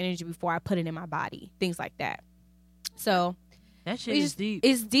negative energy before I put it in my body. Things like that. So that shit is deep.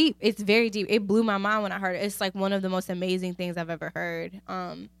 It's deep. It's very deep. It blew my mind when I heard it. It's like one of the most amazing things I've ever heard.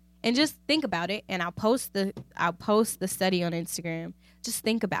 And just think about it. And I'll post the study on Instagram. Just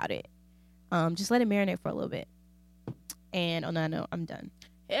think about it. Just let it marinate for a little bit. And on that note, I'm done.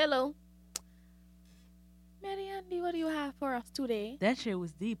 Hello. Mary Andy, what do you have for us today? That shit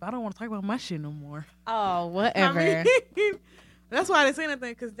was deep. I don't want to talk about my shit no more. Oh, whatever. I mean, that's why I didn't say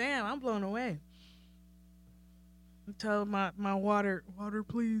anything, because damn, I'm blown away. I tell my water,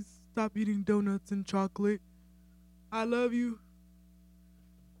 please stop eating donuts and chocolate. I love you.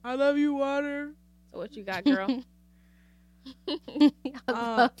 I love you, water. So what you got, girl? I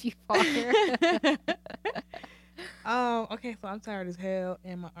love you, Father. Okay, so I'm tired as hell,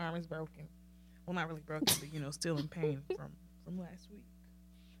 and my arm is broken. Well, not really broken, but still in pain from last week.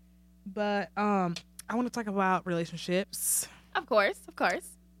 But I want to talk about relationships. Of course.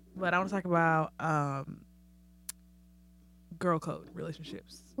 But I want to talk about girl code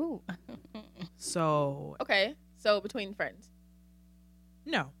relationships. Ooh. So Okay, so between friends.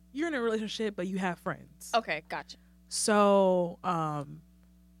 no, you're in a relationship, but you have friends. Okay, gotcha. So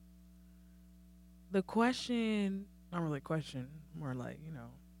the question, not really a question, more like,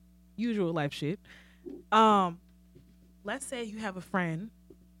 usual life shit. Let's say you have a friend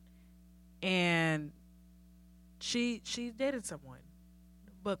and she dated someone,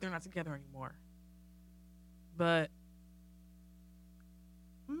 but they're not together anymore. But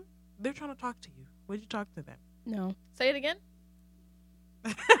they're trying to talk to you. Would you talk to them? No. Say it again.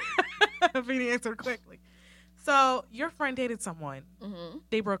 Feeny answered quickly. So your friend dated someone. Mm-hmm.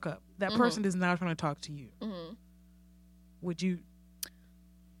 They broke up. That person is now trying to talk to you. Mm-hmm. Would you?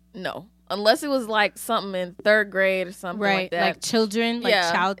 No, unless it was like something in third grade or something Right. like that. Like children, like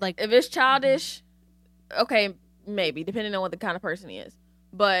Yeah. child, like. If it's childish, okay, maybe depending on what the kind of person he is.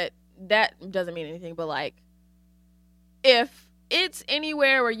 But that doesn't mean anything. But like, if it's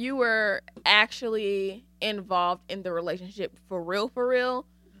anywhere where you were actually involved in the relationship for real,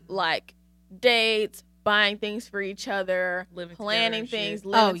 like dates, buying things for each other, Living planning together and things, shit.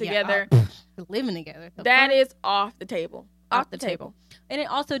 living together, Living together. The that fuck? is off the table. Off the table. And it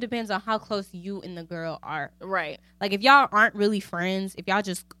also depends on how close you and the girl are. Right. Like, if y'all aren't really friends, if y'all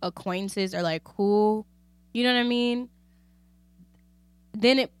just acquaintances or, like, cool, you know what I mean?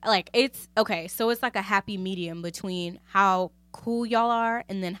 Then it's, okay, so it's like a happy medium between how cool y'all are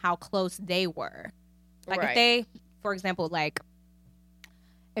and then how close they were. Like, Right. if they, for example, like,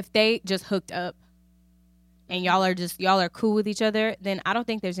 if they just hooked up and y'all are cool with each other, then I don't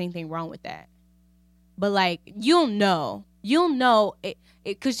think there's anything wrong with that. But, like, you'll know it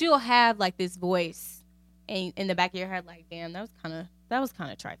because you'll have, like, this voice in the back of your head, like, damn, that was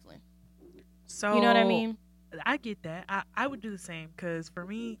kind of trifling. So You know what I mean? I get that. I would do the same because for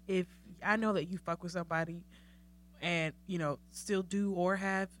me, if I know that you fuck with somebody and, you know, still do or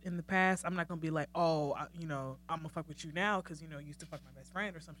have in the past, I'm not going to be like, oh, I'm going to fuck with you now because, you used to fuck my best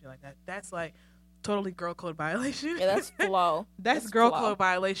friend or something like that. That's like totally girl code violation. Yeah, that's flaw. That's girl code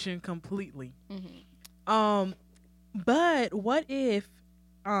violation completely. Mm-hmm. But what if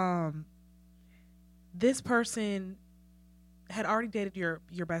this person had already dated your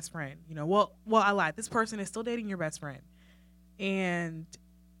best friend? Well, I lied. This person is still dating your best friend, and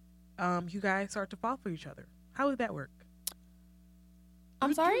you guys start to fall for each other. How would that work?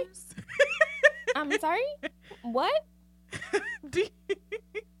 I'm sorry? I'm sorry? What?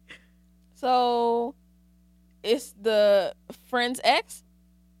 So, it's the friend's ex?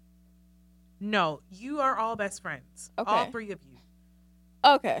 No, you are all best friends. Okay. All three of you.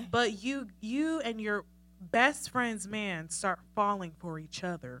 Okay. But you and your best friend's man start falling for each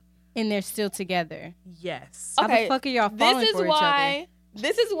other. And they're still together. Yes. How Okay, the fuck are y'all falling for each other?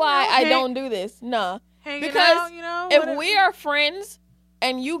 This is why I don't do this. No. Hanging Because out, if we are friends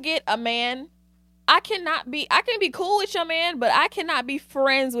and you get a man, I can be cool with your man, but I cannot be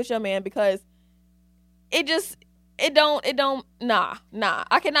friends with your man because nah.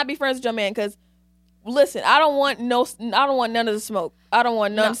 I cannot be friends with your man because listen, I don't want none of the smoke. I don't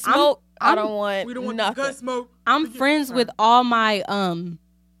want none smoke. I don't want we don't want nothing. gun smoke. I'm friends with all my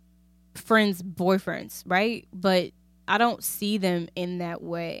friends' boyfriends, right? But I don't see them in that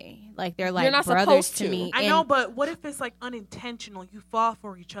way. Like, they're like not brothers supposed to to. me. I And know, but what if it's like unintentional? You fall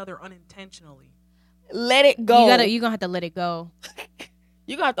for each other unintentionally. Let it go. you're gonna have to let it go.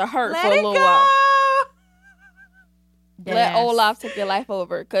 You're gonna have to hurt Let for a it little go. while. Dead Let ass. Olaf take your life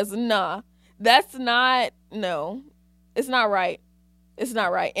over. Cause it's not right. It's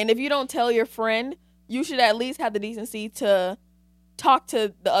not right. And if you don't tell your friend, you should at least have the decency to talk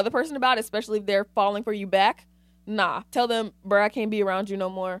to the other person about it, especially if they're falling for you back. Nah. Tell them, bro, I can't be around you no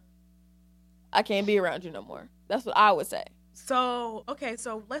more. I can't be around you no more. That's what I would say. So, okay,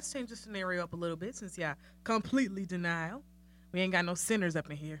 so let's change the scenario up a little bit since, completely denial. We ain't got no sinners up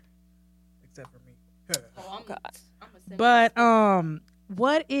in here. Except for me. Oh, God. But,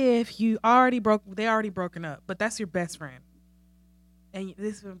 what if they already broken up, but that's your best friend. And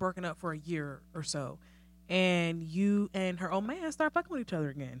this has been broken up for a year or so. And you and her old man start fucking with each other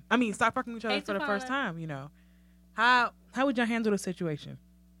again. I mean, start fucking with each other for the first time, How would y'all handle the situation?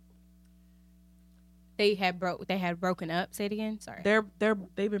 They had broken up. Say it again. Sorry.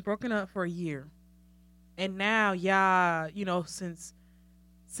 They've been broken up for a year, and now y'all, since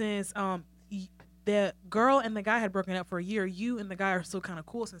the girl and the guy had broken up for a year, you and the guy are still kind of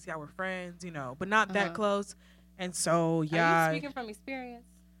cool since y'all were friends, but not that close, and so Are you speaking from experience?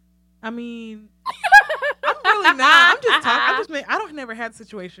 I mean, I'm really not. I'm just talking. I don't never had a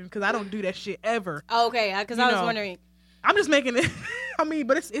situation because I don't do that shit ever. Okay, because I was wondering. I'm just making it. I mean,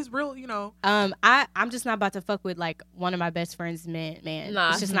 but it's real, I'm just not about to fuck with like one of my best friends' man. Nah.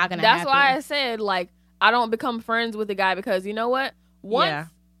 It's just not gonna That's happen. why I said, like, I don't become friends with the guy because you know what? Once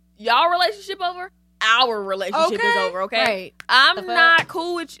y'all relationship over, our relationship is over, okay? Right. I'm not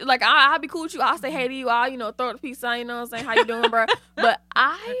cool with you. Like, I'll be cool with you. I'll say hey to you. I'll, throw the peace sign, you know what I'm saying? How you doing, bro? But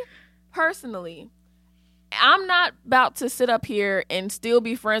I, personally, I'm not about to sit up here and still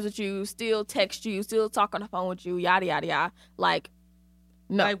be friends with you, still text you, still talk on the phone with you, yada yada yada. Like,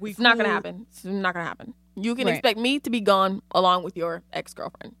 no, Like, we it's not gonna cool. happen. It's not gonna happen. You can Right. expect me to be gone along with your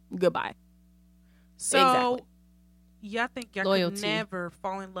ex-girlfriend. Goodbye. So, Exactly. y'all think y'all Loyalty. could never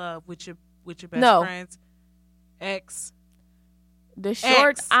fall in love with your best No. friend's ex? The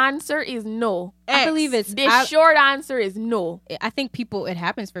short Ex. answer is no. I believe it's. The short answer is no. I think people. It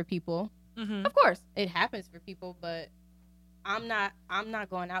happens for people. Mm-hmm. Of course. It happens for people, but I'm not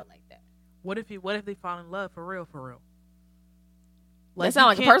going out like that. What if they fall in love for real? That sound you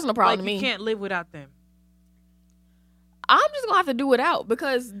like a can't- personal problem to like me. You can't live without them. I'm just gonna have to do it out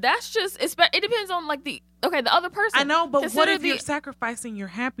because that's just. It depends on like the other person. I know, but what Consider if you're sacrificing your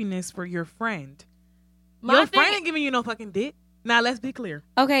happiness for your friend? My Your thing- friend ain't giving you no fucking dick. Now let's be clear.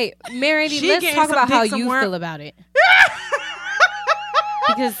 Okay, Mary, She let's getting talk some about how dick you somewhere. feel about it.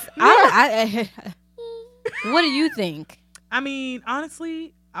 Because I what do you think? I mean,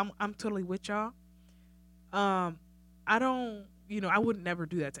 honestly, I'm totally with y'all. I don't, I would never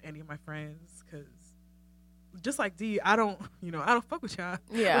do that to any of my friends because just like D, I don't fuck with y'all.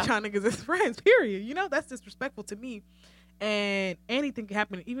 Yeah. With y'all niggas as friends. Period. That's disrespectful to me. And anything can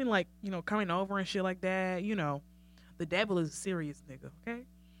happen, even like coming over and shit like that. The devil is a serious nigga. Okay.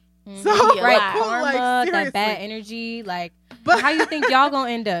 So Yeah, Right, like, karma, like, that bad seriously. energy, like But how you think y'all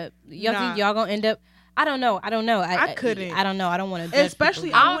gonna end up? Y'all Nah. think y'all gonna end up? I don't know. I couldn't. I don't know. I don't want to.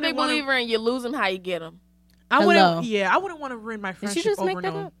 Especially- I'm a wouldn't big wanna- believer in you lose them how you get them. I Hello. wouldn't. Yeah, I wouldn't want to ruin my Did friendship she just over make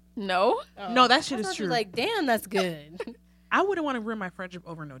that no. up? No. No, that shit I is thought you true. was like, damn, that's good. I wouldn't want to ruin my friendship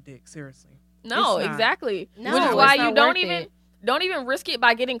over no dick. Seriously. No, It's not. exactly. No, Which is it's why not you don't worth even it. don't even risk it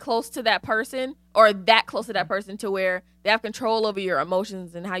by getting close to that person or that close to that person to where they have control over your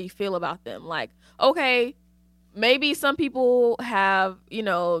emotions and how you feel about them. Like, okay, maybe some people have,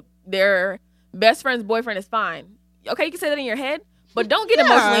 their best friend's boyfriend is fine. Okay, you can say that in your head, but don't get Yeah.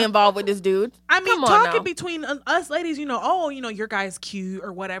 emotionally involved with this dude. I mean, Come on talking now. between us ladies, your guy's cute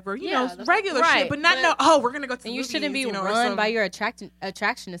or whatever, Yeah, that's regular right, shit, but not we're gonna go to the And you movies, shouldn't be or run some- by your attraction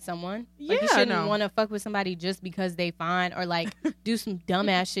to someone. Like, you Yeah, shouldn't no. want to fuck with somebody just because they fine or like do some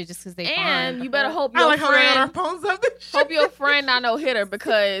dumbass shit just because they And fine. you better hope I your like how they got our friend phones up and shit. hope your friend not no hitter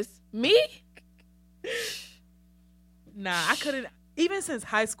because me, Nah, I couldn't. Even since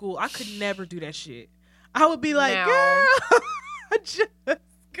high school, I could never do that shit. I would be like, No. girl, I just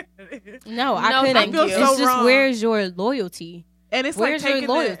couldn't. No, I No, couldn't. thank you. It's So just wrong. where's your loyalty? And it's Where's like your taking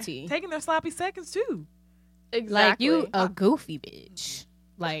loyalty? taking their sloppy seconds too. exactly. Like you a goofy bitch.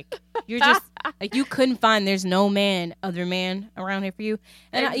 Like you're just like you couldn't find. There's no other man around here for you.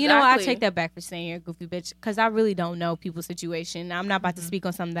 And I Exactly. take that back for saying you're a goofy bitch because I really don't know people's situation. I'm not about to speak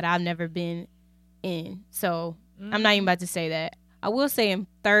on something that I've never been in, so I'm not even about to say that. I will say in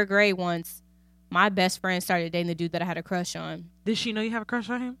third grade once, my best friend started dating the dude that I had a crush on. Did she know you have a crush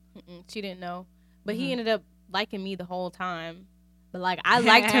on him? She didn't know, but Mhm. he ended up liking me the whole time. But like I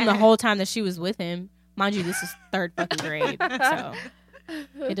liked him the whole time that she was with him. Mind you, this is third fucking grade, so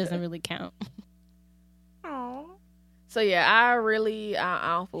it doesn't really count. Aww. So yeah, I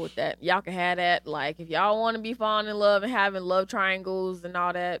don't fool with that. Y'all can have that. Like if y'all want to be falling in love and having love triangles and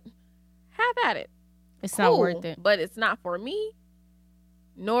all that, have at it. It's not Cool, worth it. But it's not for me.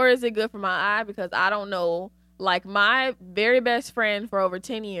 Nor is it good for my eye because I don't know. Like my very best friend for over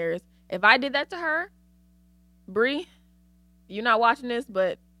 10 years, if I did that to her, Bree, you're not watching this,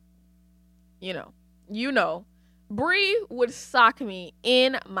 but you know, Bree would sock me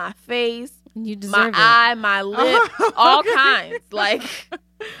in my face, You deserve my it. eye, my lip, all kinds. Like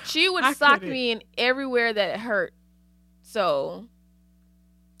she would I sock couldn't. me in everywhere that it hurt. So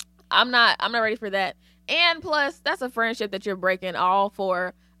I'm not ready for that. And plus, that's a friendship that you're breaking all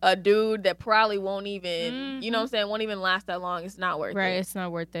for a dude that probably won't even, you know what I'm saying, won't even last that long. It's not worth Right, it it's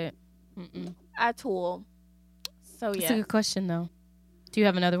not worth it. Mm-mm. at all. So It's yeah. a good question though. Do you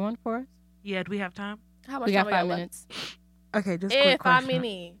have another one for us? Yeah, do we have time? How much We got time 5 left? minutes. Okay, just a quick If I'm question.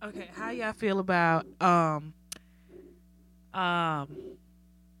 many. Okay, how y'all feel about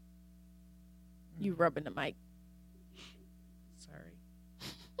You rubbing the mic. sorry.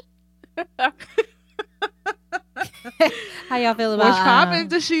 How y'all feel about What's poppin',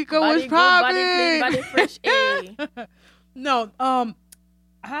 Dashika? What's Body good, body clean, poppin'? body fresh. Eh. No,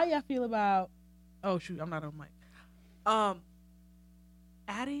 how y'all feel about? Oh shoot, I'm not on mic.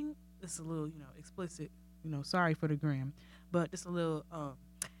 Adding this is a little, explicit. Sorry for the gram, but just a little.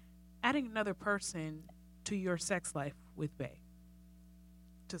 Adding another person to your sex life with Bae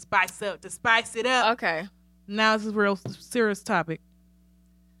to spice it up. Okay. Now this is a real serious topic.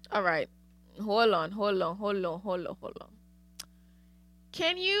 All right. Hold on.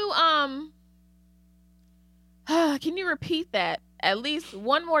 Can you Can you repeat that at least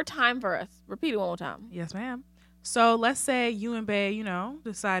one more time for us? Repeat it one more time. Yes, ma'am. So let's say you and Bae,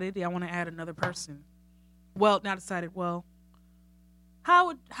 decided I want to add another person. Well, not decided. Well,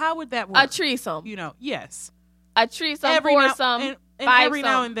 how would that work? A threesome. Yes. A threesome, foursome, and five every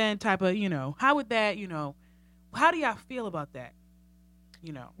now and then type of, how would that, how do y'all feel about that?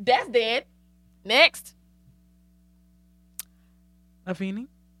 That's dead. Next. Afeni?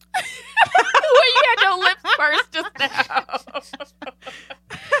 Well, you had your lips first just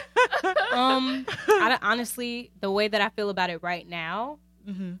now. Honestly, the way that I feel about it right now,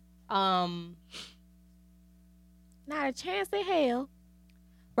 Mm-hmm. Not a chance in hell.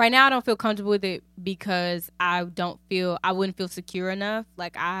 right now I don't feel comfortable with it because I wouldn't feel secure enough.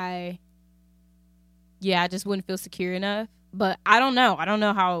 I just wouldn't feel secure enough. But I don't know. I don't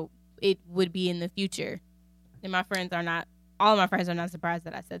know how it would be in the future. And all of my friends are not surprised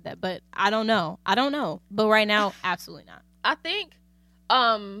that I said that. But I don't know. But right now, absolutely not. I think,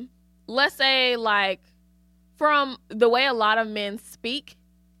 let's say, from the way a lot of men speak,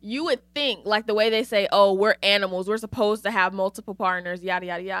 you would think, the way they say, oh, we're animals, we're supposed to have multiple partners, yada,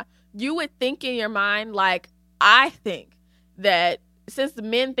 yada, yada. You would think in your mind, I think that since the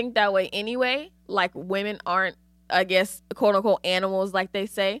men think that way anyway, women aren't, I guess, quote unquote, animals, like they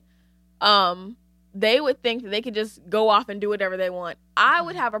say, they would think that they could just go off and do whatever they want. I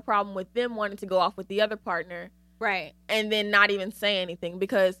would have a problem with them wanting to go off with the other partner. Right. And then not even say anything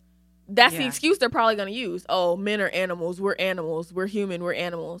because that's the excuse they're probably going to use. Oh, men are animals. We're human. We're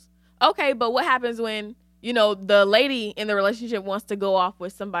animals. Okay, but what happens when, the lady in the relationship wants to go off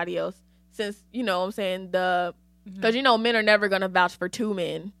with somebody else? Since, what I'm saying, because, men are never going to vouch for two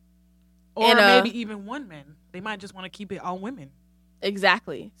men. Or maybe even one man. They might just want to keep it all women.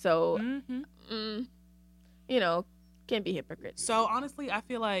 Exactly. So, Mm-hmm. Can't be hypocrites. So, honestly, I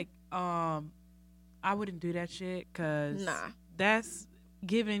feel like I wouldn't do that shit because that's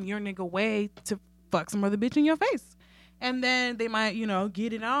giving your nigga way to fuck some other bitch in your face. And then they might,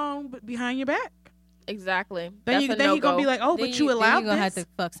 get it on behind your back. Exactly. Then you're going to be like, oh, but you allowed this. You're going to have to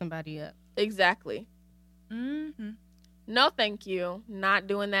fuck somebody up. Exactly. Mm-hmm. No, thank you. Not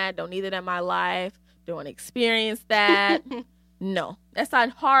doing that. Don't need it in my life. Don't want to experience that. No. That's a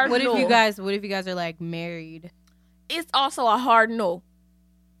hard no. What if you guys are married? It's also a hard no.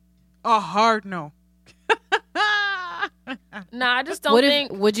 A hard no. Nah, I just don't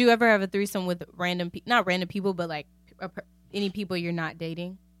think. Would you ever have a threesome with not random people, but any people you're not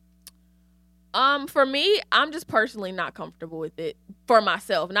dating? For me, I'm just personally not comfortable with it for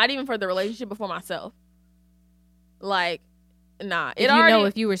myself. Not even for the relationship, but for myself. Nah.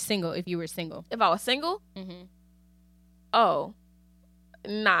 If you were single. If I was single? Mm-hmm. Oh.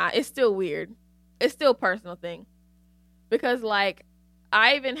 Nah, it's still weird. It's still a personal thing. Because, I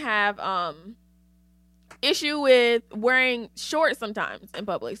even have, issue with wearing shorts sometimes in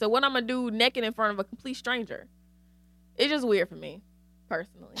public. So what I'm going to do naked in front of a complete stranger? It's just weird for me,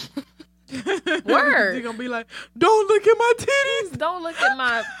 personally. Word. You're going to be like, don't look at my titties. Don't look at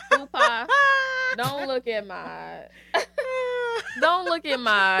my fupa. Don't look at my... Don't look at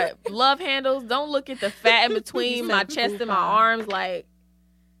my love handles. Don't look at the fat in between my chest and my arms.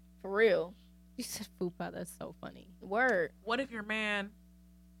 For real. You said fupa. That's so funny. Word. What if your man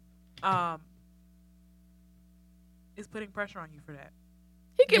is putting pressure on you for that?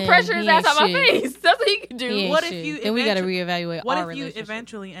 He can pressure his ass on my face. That's what he can do. What if you? Then we got to reevaluate. What if you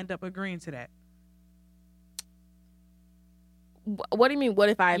eventually end up agreeing to that? What do you mean? What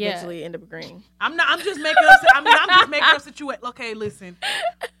if I eventually end up agreeing? I'm just making up. I'm just making up situation. Okay, listen.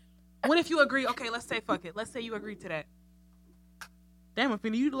 What if you agree? Okay, let's say fuck it. Let's say you agree to that. Damn,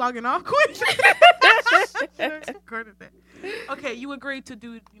 Afeni, you logging off quick. Okay, you agreed to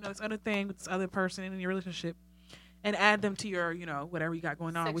do this other thing with this other person in your relationship, and add them to your whatever you got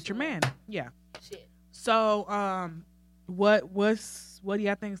going on with your man. Yeah. Shit. So what do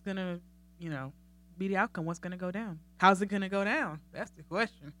y'all think is gonna be the outcome? What's gonna go down? How's it gonna go down? That's the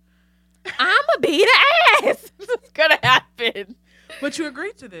question. I'ma beat the ass. What's gonna happen? But you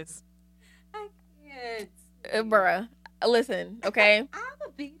agreed to this. I can't. Bruh. Listen, okay?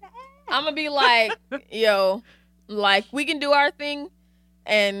 I'ma beat the ass. I'm gonna be like, yo, we can do our thing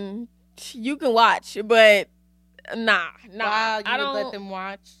and you can watch, but nah. Wow, you I don't would let them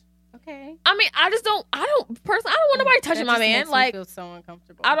watch. Okay. I mean, I don't want nobody touching my man. Makes me feel so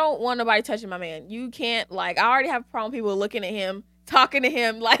uncomfortable. I don't want nobody touching my man. You can't, I already have a problem with people looking at him, talking to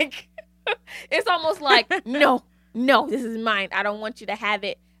him, it's almost like, no, this is mine. I don't want you to have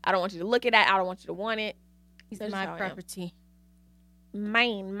it. I don't want you to look at it. I don't want you to want it. He's my property.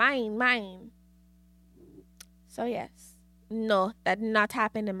 Mine. So, yes. No, that did not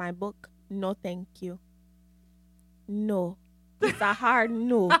happen in my book. No, thank you. no. It's a hard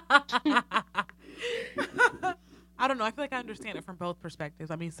no. I don't know. I feel like I understand it from both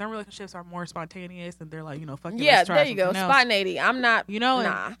perspectives. I mean, some relationships are more spontaneous and they're like, fuck it, Yeah, let's try there you go. something else. Spontaneity. I'm not.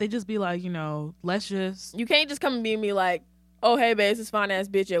 Nah. And they just be like, let's just. You can't just come and be me like, oh, hey, babe, this fine ass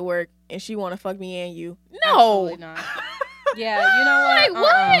bitch at work and she want to fuck me and you. No. Absolutely not. Yeah, you know what?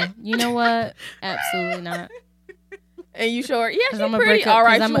 Like, what? You know what? Absolutely not. And you show her, yeah, she's I'ma pretty. break up, All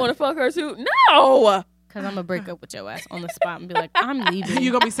right, 'cause you I'ma- want to fuck her too? No. Because I'm going to break up with your ass on the spot and be like, I'm leaving.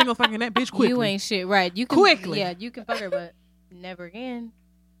 You're going to be single fucking that bitch quickly. You ain't shit. Right. You can, Quickly. Yeah, you can fuck her, but never again.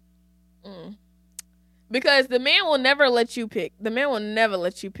 Because the man will never let you pick. The man will never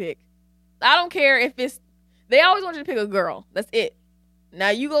let you pick. I don't care if it's. They always want you to pick a girl. That's it. Now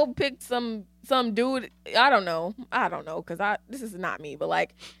you go pick some dude. I don't know. Because this is not me. But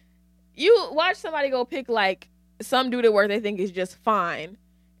like, you watch somebody go pick like some dude at work they think is just fine,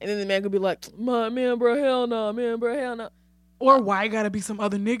 and then the man could be like, man, bro, hell no, man, bro, hell no. Or why gotta be some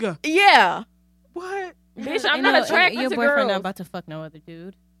other nigga? Yeah. What? Bitch, I'm not attracted your to boyfriend girls. not about to fuck no other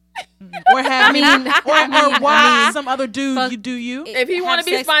dude. Or have or why some other dude fuck- you do you? If he want to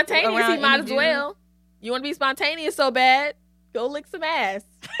be sex spontaneous, he around might any as dude. well. You want to be spontaneous so bad? Go lick some ass.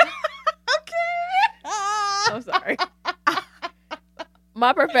 I'm sorry.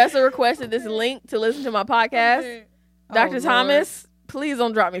 My professor requested this link to listen to my podcast. Dr. Lord. Thomas, please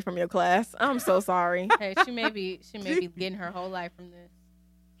don't drop me from your class. I'm so sorry. Hey, she may be getting her whole life from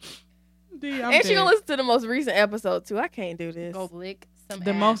this. And she gonna listen to the most recent episode too. I can't do this. Go lick some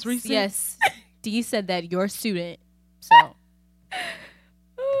The ass. most recent? Yes. Dee said that your student. So,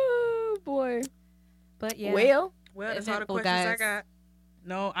 Oh boy. but yeah. Well, that's all the questions I got.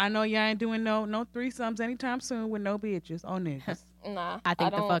 No, I know y'all ain't doing no threesomes anytime soon with no bitches or niggas. nah. I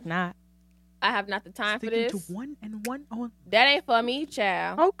think the don't- fuck not. I have not the time Sticking for this. to one and one on. That ain't for me,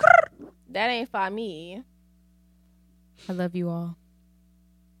 child. Oh, That ain't for me. I love you all.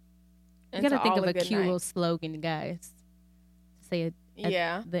 You And gotta to think all of a good cute night. little slogan, guys. To say it at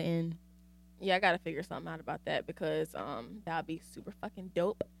Yeah. the end. Yeah, I gotta figure something out about that because that would be super fucking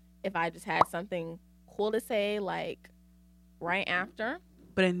dope if I just had something cool to say like right after.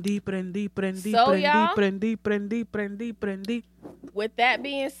 Prendi. So, y'all? Prendi. With that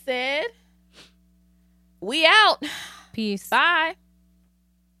being said, we out. Peace. Bye.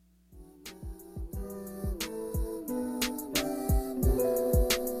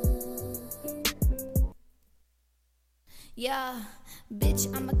 Yeah,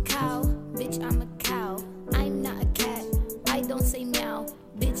 bitch, I'm a cow. Bitch, I'm a cow. I'm not a cat. I don't say meow.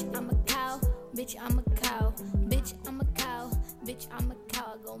 Bitch, I'm a cow. Bitch, I'm a cow. Bitch, I'm a cow. Bitch, I'm a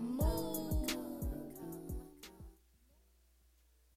cow. I go moo.